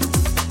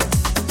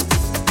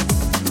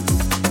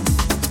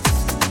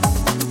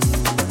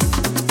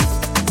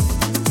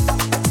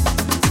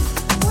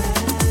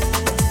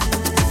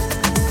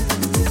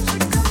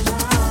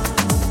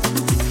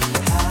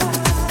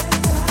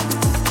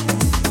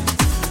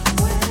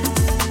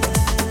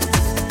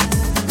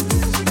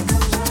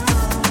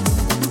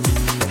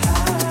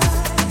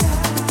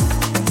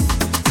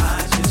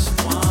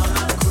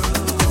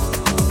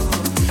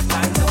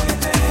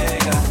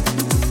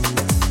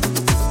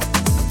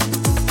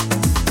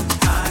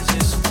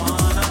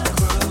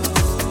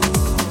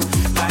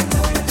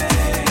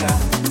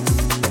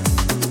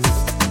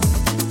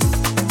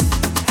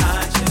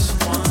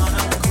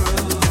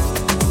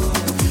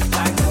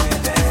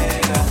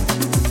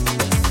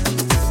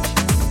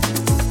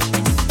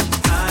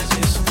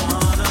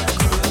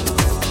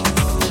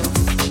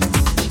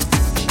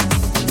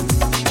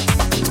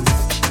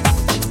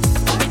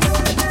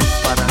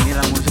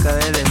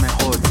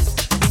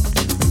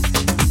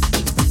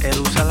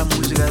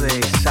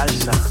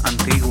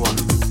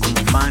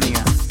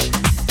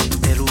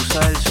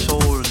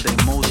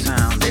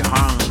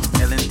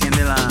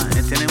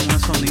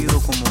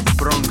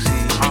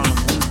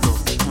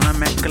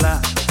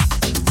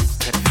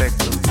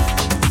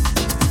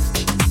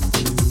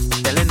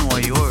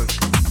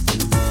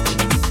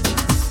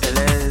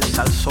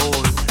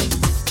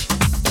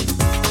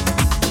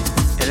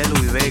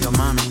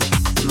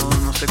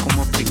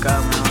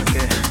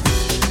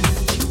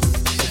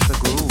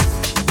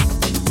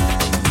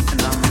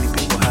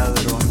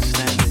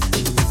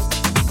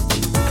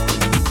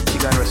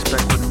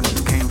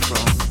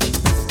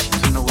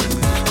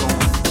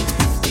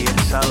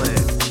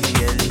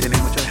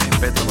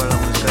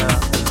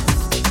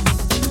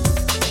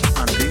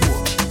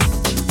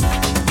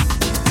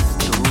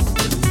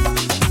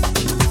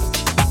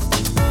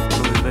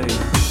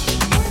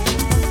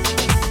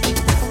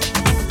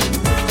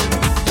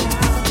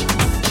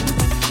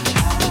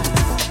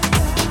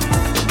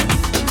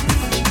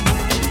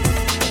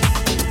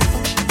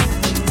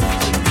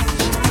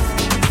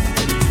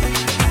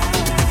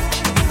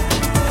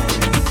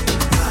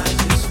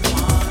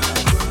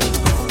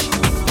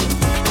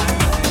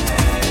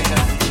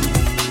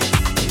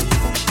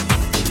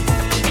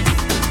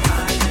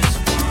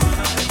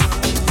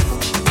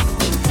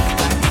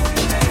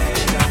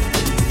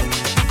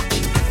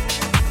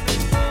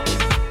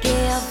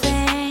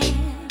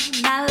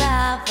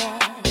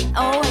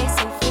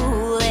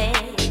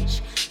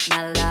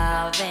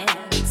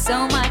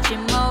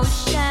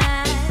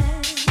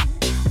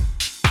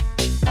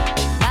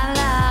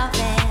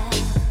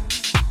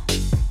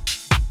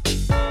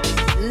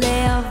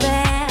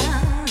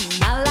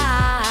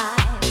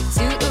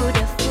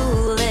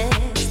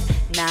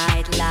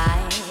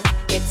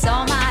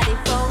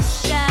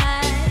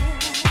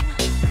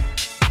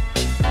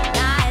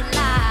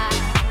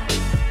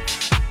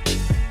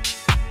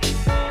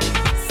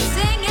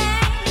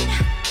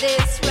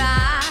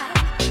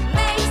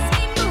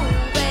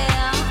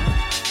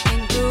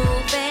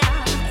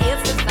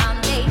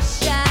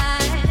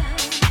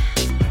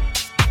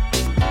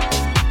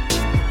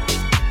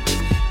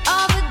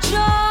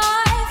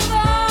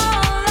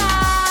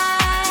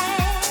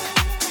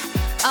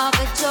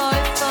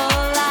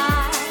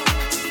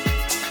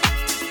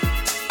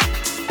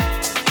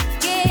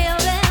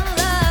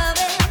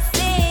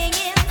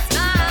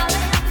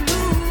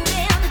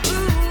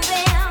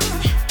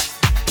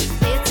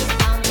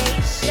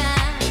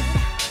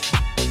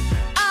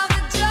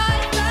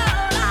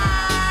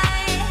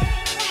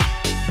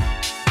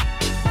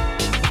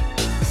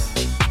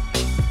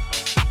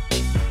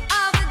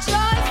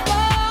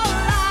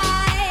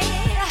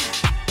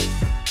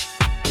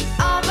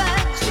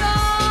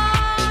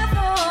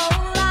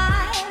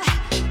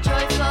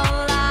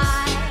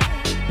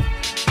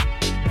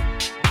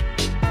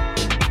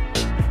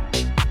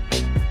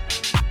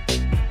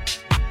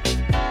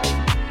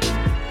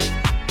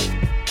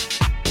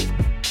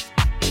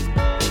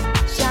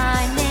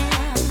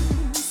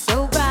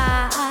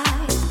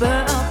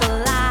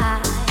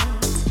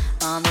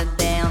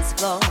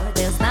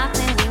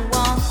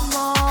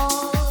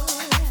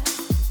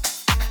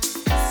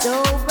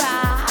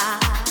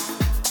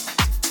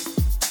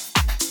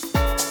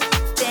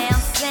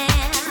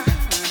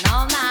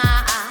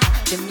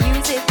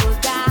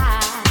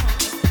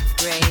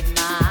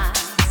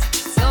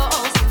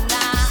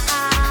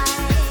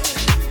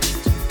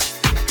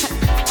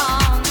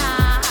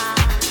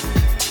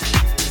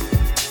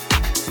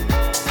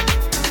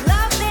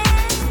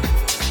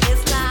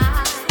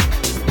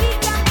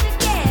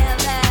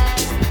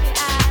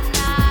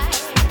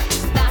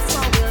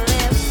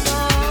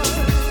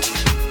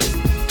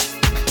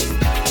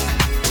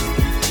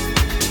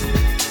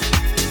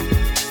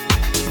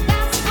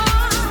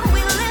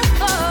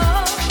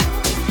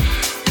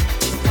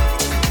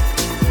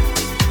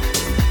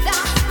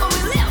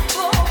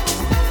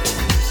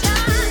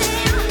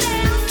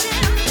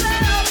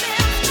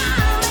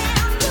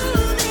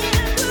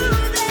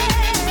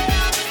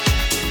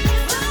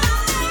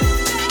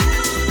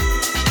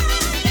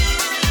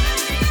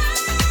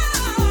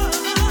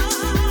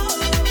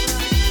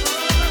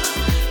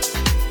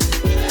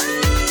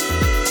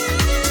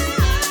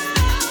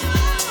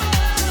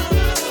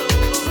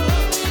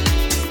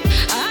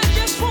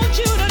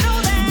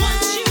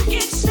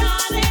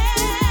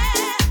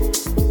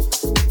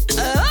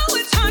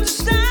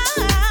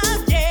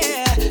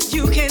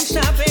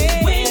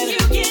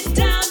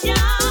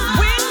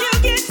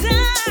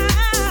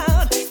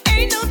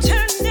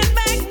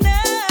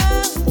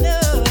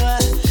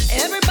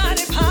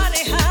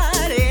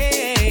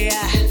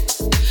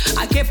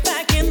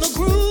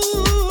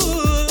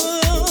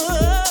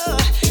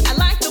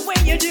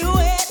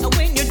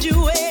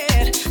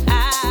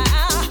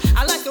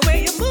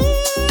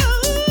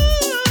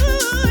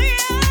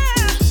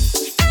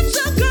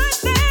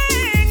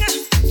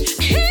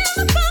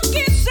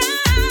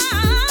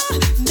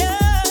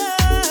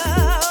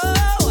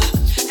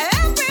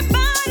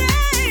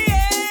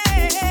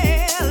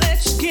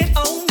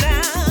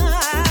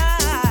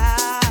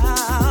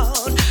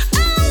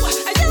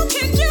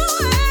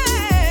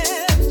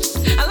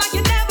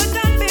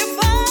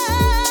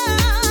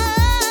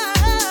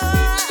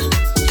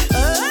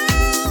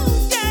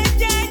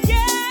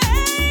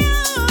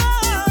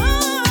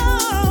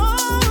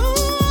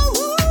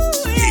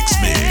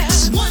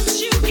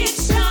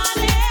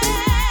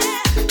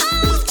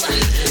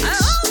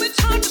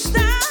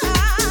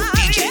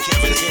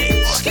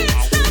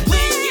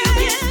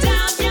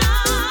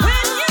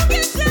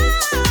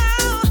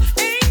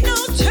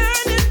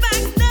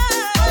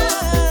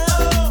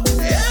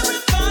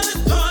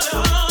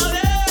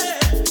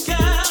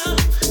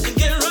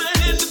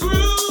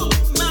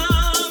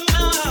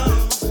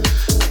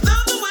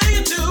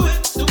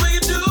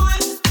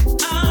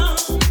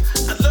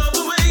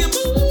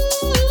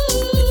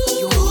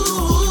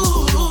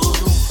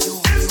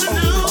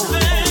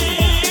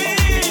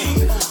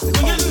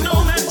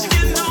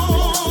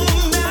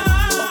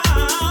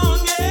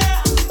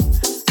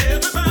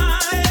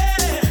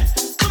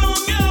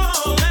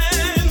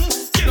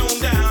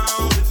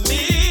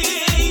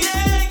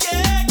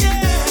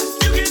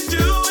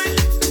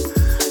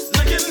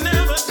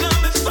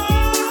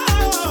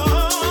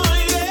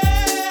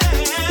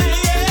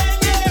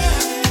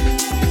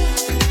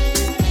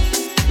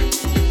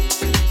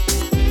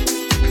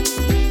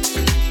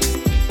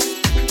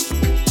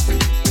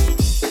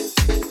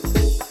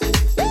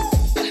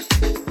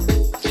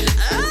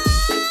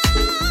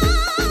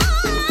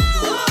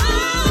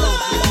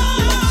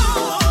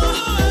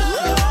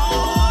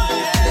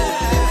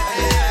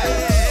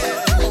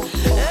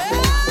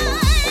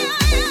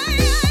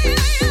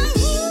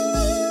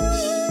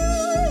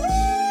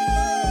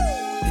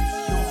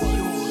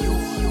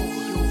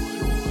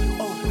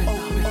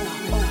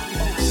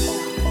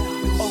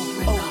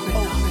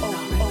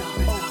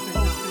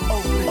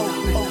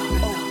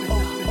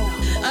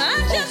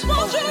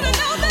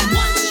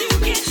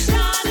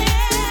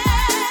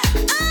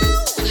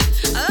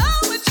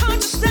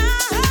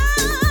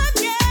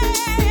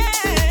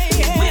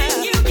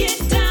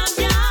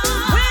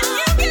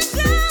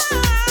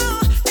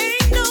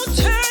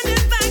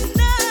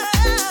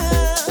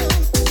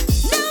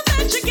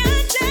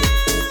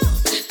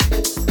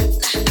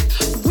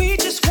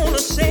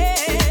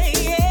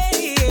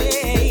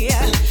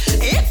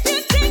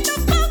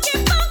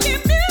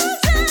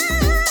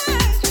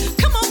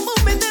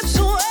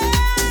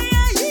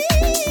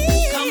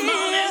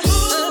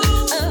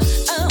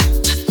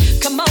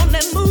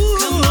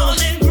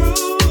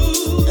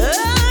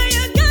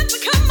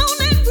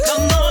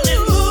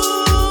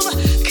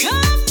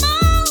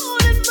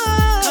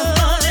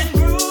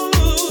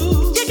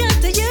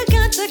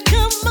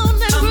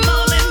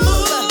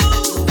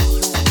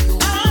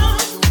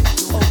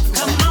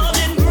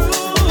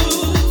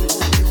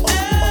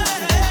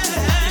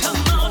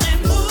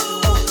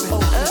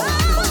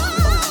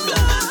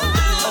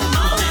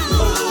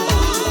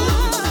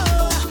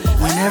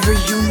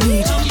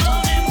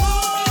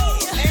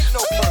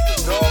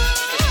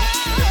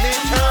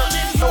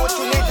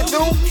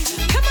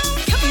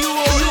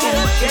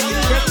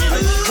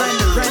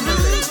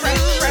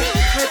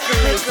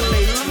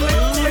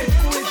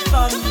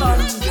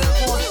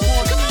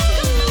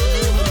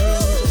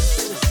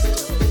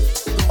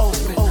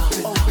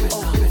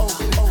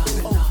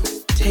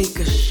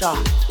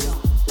 shot.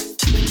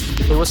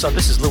 Hey, what's up?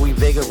 This is Louis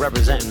Vega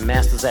representing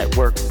Masters at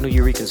Work, New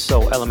Eurekan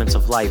Soul, Elements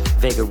of Life,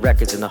 Vega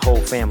Records, and the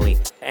whole family.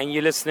 And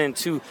you're listening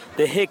to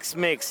the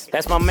HixMix.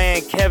 That's my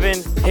man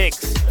Kevin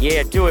Hicks.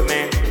 Yeah, do it,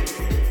 man.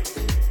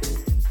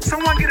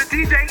 Someone get a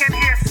DJ in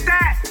here,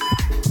 stat!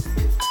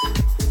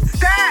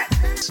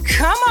 Stat!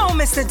 Come on,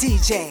 Mr.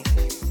 DJ.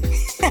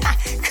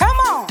 Come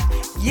on.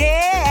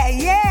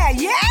 Yeah.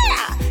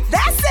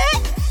 That's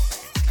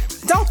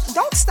it. Don't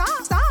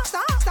stop.